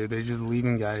everything, dude. They're just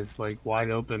leaving guys like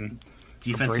wide open.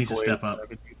 Defense needs to breakaway, step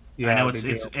up. Yeah, I know they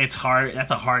do. it's hard.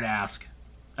 That's a hard ask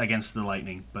against the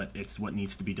Lightning, but it's what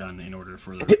needs to be done in order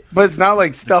for the But it's not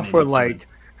like stuff where Canadians to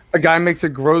like a guy makes a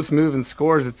gross move and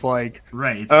scores. It's like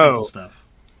right. It's Oh. simple stuff.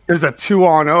 there's a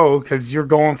 2-on-0 because you're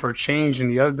going for a change and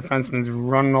the other defenseman's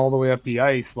running all the way up the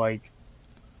ice, like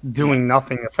doing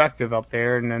nothing effective up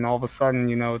there. And then all of a sudden,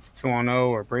 it's a 2-on-0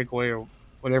 or breakaway or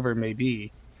whatever it may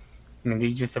be. I mean,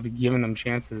 they just have been giving them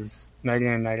chances night in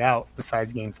and night out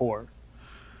besides game 4.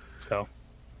 So,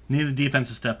 Need the defense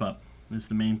to step up is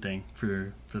the main thing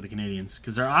for the Canadians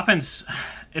because their offense,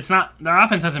 their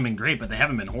offense hasn't been great, but they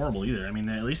haven't been horrible either. I mean,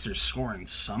 at least they're scoring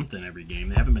something every game.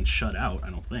 They haven't been shut out, I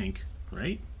don't think,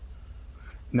 right?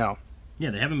 no.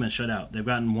 Yeah, they haven't been shut out. They've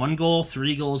gotten 1 goal,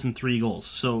 3 goals, and 3 goals.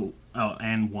 So,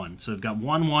 and 1. So they've got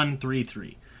 1-1,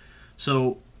 3-3.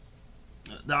 So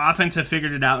the offense have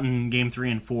figured it out in game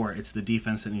 3 and 4. It's the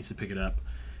defense that needs to pick it up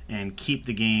and keep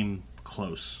the game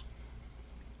close.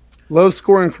 Low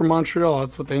scoring for Montreal.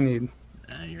 That's what they need.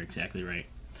 You're exactly right.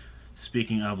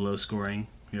 Speaking of low scoring,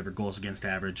 we have our goals against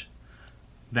average.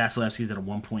 Vasilevsky's at a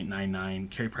 1.99.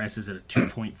 Carey Price is at a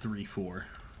 2.34.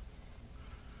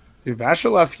 Dude,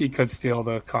 Vasilevsky could steal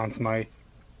the Conn Smythe.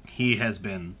 He has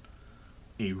been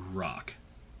a rock.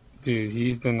 Dude,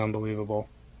 he's been unbelievable.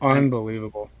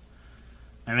 Unbelievable.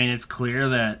 I mean, it's clear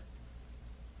that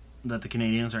the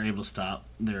Canadians are able to stop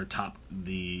their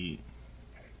the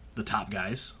top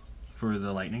guys for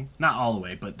the Lightning. Not all the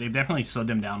way, but they've definitely slowed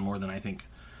them down more than I think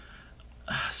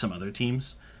some other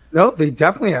teams. No, they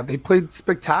definitely have. They played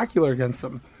spectacular against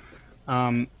them.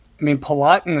 I mean,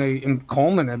 Palat and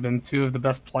Coleman have been 2 of the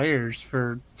best players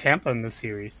for Tampa in this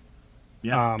series.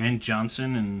 Yeah, and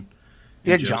Johnson and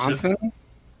Joseph. Johnson.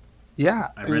 Yeah,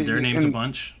 I read their names a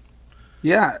bunch.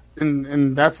 Yeah,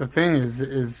 and that's the thing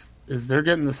is they're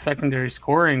getting the secondary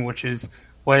scoring, which is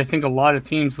what I think a lot of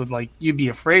teams would like you'd be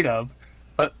afraid of.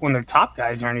 But when their top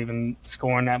guys aren't even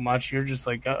scoring that much, you're just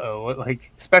like, uh-oh.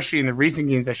 Like, especially in the recent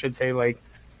games, I should say, like,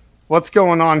 what's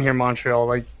going on here, Montreal?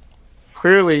 Like,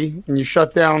 clearly, when you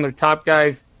shut down their top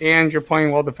guys and you're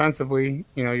playing well defensively,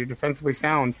 you're defensively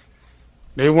sound,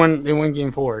 they win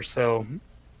game 4. So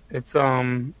it's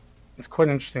quite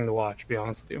interesting to watch, to be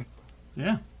honest with you.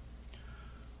 Yeah.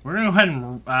 We're going to go ahead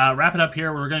and wrap it up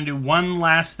here. We're going to do one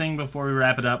last thing before we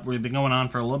wrap it up. We've been going on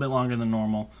for a little bit longer than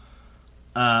normal.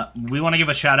 We want to give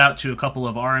a shout-out to a couple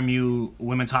of RMU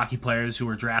women's hockey players who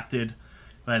were drafted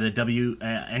by the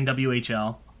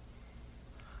NWHL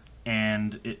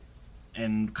and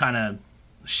kind of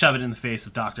shove it in the face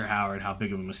of Dr. Howard how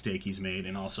big of a mistake he's made,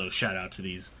 and also shout-out to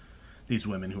these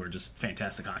women who are just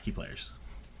fantastic hockey players.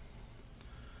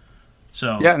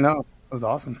 So Yeah, no, it was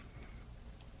awesome.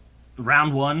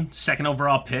 Round 1, 2nd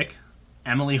overall pick,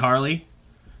 Emily Harley,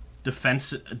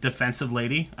 defensive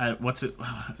lady. What's it?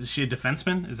 Is she a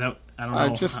defenseman? Is that I don't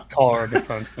know. Just call her a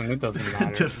defenseman. It doesn't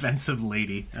matter. Defensive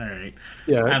lady. All right.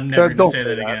 Yeah, I'm never don't gonna say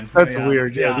that again. That's Yeah.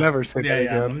 weird. Yeah, Yeah. never say that Yeah.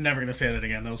 again. I'm never gonna say that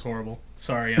again. That was horrible.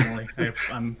 Sorry, Emily.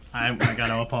 I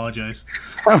gotta apologize.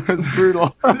 That was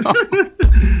brutal.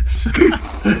 The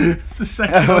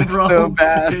second That was overall so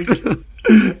bad.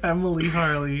 pick, Emily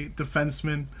Harley,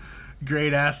 defenseman,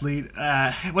 great athlete.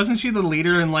 Wasn't she the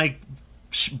leader in like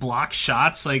block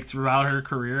shots like throughout her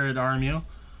career at RMU?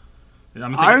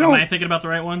 Am I thinking about the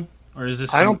right one, or is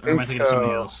this? I don't or am think I thinking of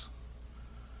somebody so. else?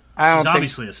 I She's don't think.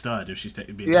 obviously a stud if she's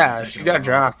being Yeah, taken she second got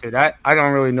overall. drafted. I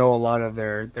don't really know a lot of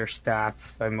their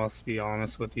stats, if I must be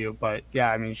honest with you. But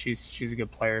yeah, I mean she's a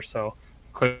good player, so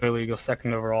clearly goes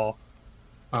 2nd overall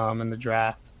in the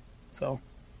draft. So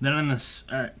Then in this,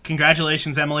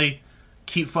 congratulations, Emily.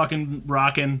 Keep fucking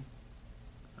rocking.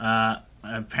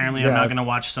 Apparently, I'm Yeah. not gonna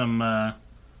watch some women's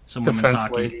defense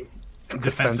hockey. lady.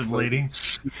 Defensive lady.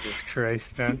 Jesus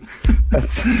Christ, man.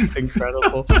 That's just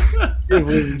incredible. I can't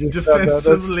believe you just said that.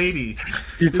 Defensive lady.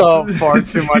 You thought far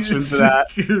too much It's into that.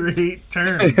 a great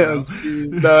term. Yeah, Bro.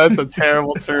 geez. No, that's a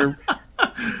terrible term.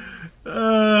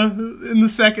 In the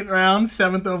 2nd round,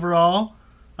 7th overall,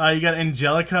 you got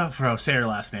Angelica. Bro, say her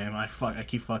last name. I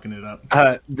keep fucking it up.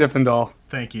 Diffendahl.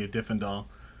 Thank you, Diffendahl.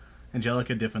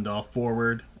 Angelica Diffendahl,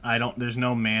 forward. There's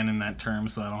no man in that term,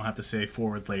 so I don't have to say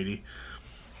forward lady.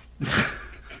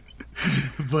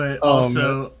 But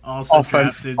also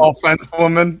drafted Offense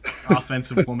woman.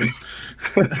 offensive woman.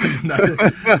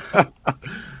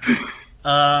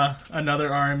 Another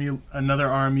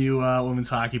RMU women's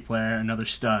hockey player, another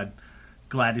stud.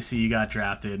 Glad to see you got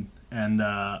drafted. And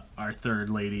our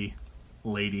 3rd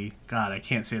lady. God, I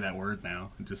can't say that word now.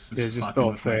 Just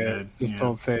Don't say it.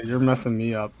 Don't say it. You're messing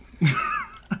me up.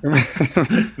 I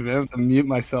have to mute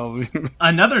myself.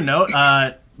 Another note,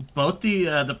 both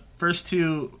the first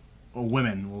 2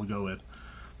 women we'll go with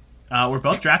We're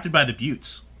both drafted by the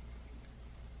Buttes.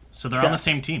 So they're on the Yes.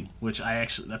 same team, which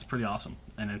that's pretty awesome.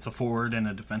 And it's a forward and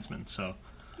a defenseman. So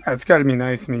It's got to be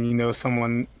nice. I mean,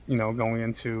 someone, going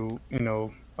into,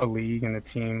 a league and a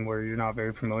team where you're not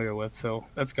very familiar with. So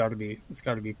it's got to be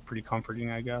pretty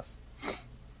comforting, I guess.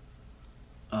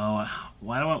 why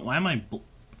am I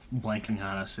blanking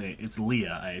on say it's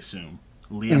Leah? I assume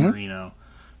Leah Mhm. Marino,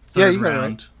 Yeah, third you got it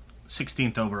round,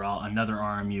 16th overall. Another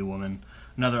RMU woman,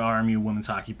 another RMU women's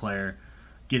hockey player,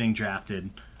 getting drafted.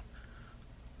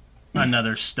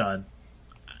 Another stud.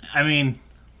 I mean,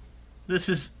 this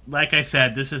is like I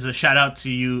said. This is a shout out to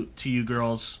you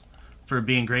girls for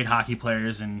being great hockey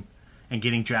players and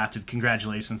getting drafted.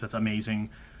 Congratulations, that's amazing.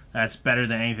 That's better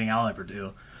than anything I'll ever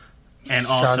do. And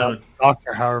Shout also, out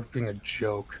Dr. Howard being a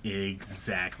joke.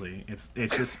 exactly,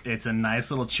 it's a nice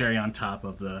little cherry on top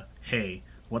of the hey,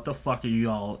 what the fuck are you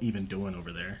all even doing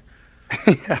over there?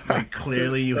 Like,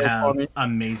 clearly, you So have funny.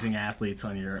 amazing athletes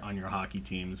on your hockey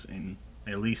teams, and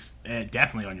at least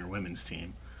definitely on your women's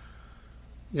team.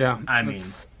 Yeah, I mean,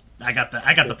 I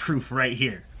got the proof right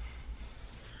here.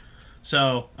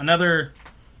 So another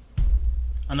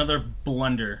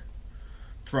blunder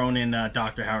thrown in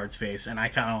Dr. Howard's face, and I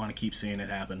kind of want to keep seeing it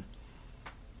happen.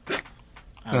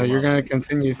 you're gonna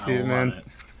continue to I see it, love man. it.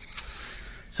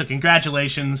 So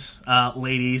congratulations,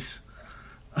 ladies,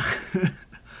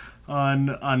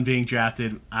 on being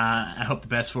drafted. I hope the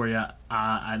best for you.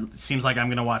 It seems like I'm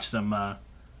gonna watch some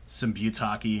Buttes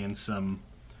hockey and some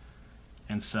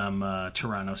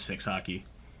Toronto Six hockey.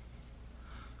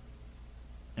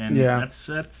 And Yeah. that's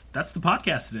the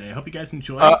podcast today. I hope you guys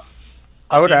enjoy. I would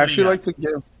Steve, what do you actually got? like to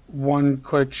give one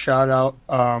quick shout out.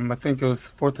 I think it was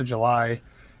 4th of July,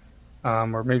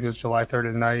 or maybe it was July 3rd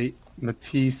at night.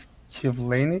 Matisse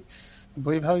Kivlenieks, I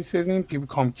believe how you say his name. People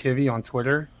call him Kivy on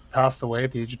Twitter. Passed away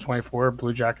at the age of 24.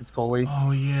 Blue Jackets goalie.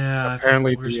 Oh yeah.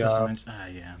 Apparently we're supposed to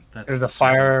mention. Yeah. That's There's a so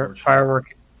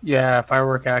unfortunate.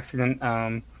 firework accident.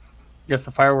 I guess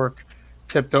the firework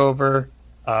tipped over.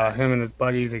 Him and his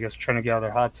buddies, I guess, trying to get out of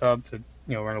their hot tub to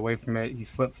run away from it. He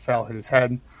slipped, fell, hit his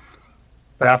head.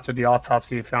 But after the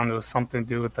autopsy, they found it was something to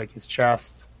do with like his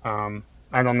chest. I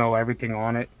don't know everything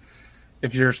on it.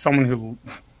 If you're someone who,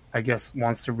 I guess,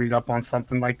 wants to read up on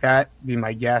something like that, be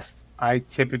my guest. I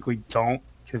typically don't,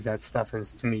 because that stuff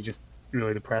is to me just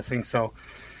really depressing. So,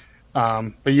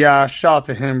 but yeah, shout out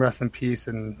to him, rest in peace,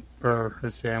 and for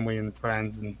his family and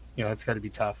friends. And it's got to be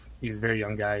tough. He's a very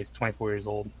young guy. He's 24 years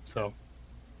old. So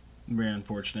Very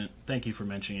unfortunate. Thank you for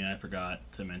mentioning it. I forgot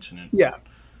to mention it. yeah,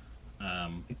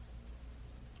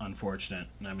 Unfortunate.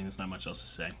 I mean, there's not much else to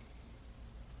say.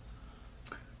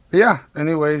 but yeah.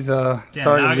 Anyways, sorry now to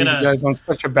I leave you gotta- guys on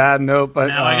such a bad note, but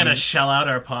Now I gotta shell out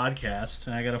our podcast,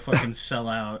 and I gotta fucking sell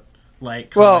out,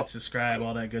 like, Well- comment, subscribe,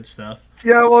 all that good stuff.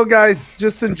 yeah. Well, guys,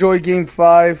 just enjoy Game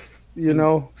 5.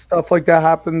 Stuff like that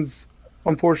happens,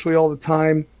 unfortunately, all the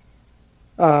time.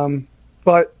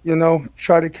 But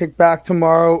try to kick back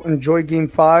tomorrow, enjoy Game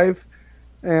 5,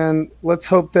 and let's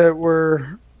hope that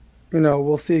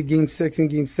we'll see a Game 6 and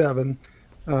Game 7.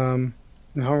 I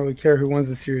don't really care who wins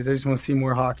the series. I just want to see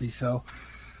more hockey. So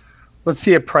let's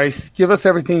see it, Price. Give us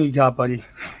everything you got, buddy.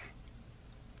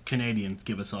 Canadians,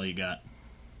 give us all you got.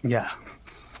 Yeah.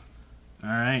 All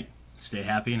right. Stay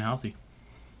happy and healthy.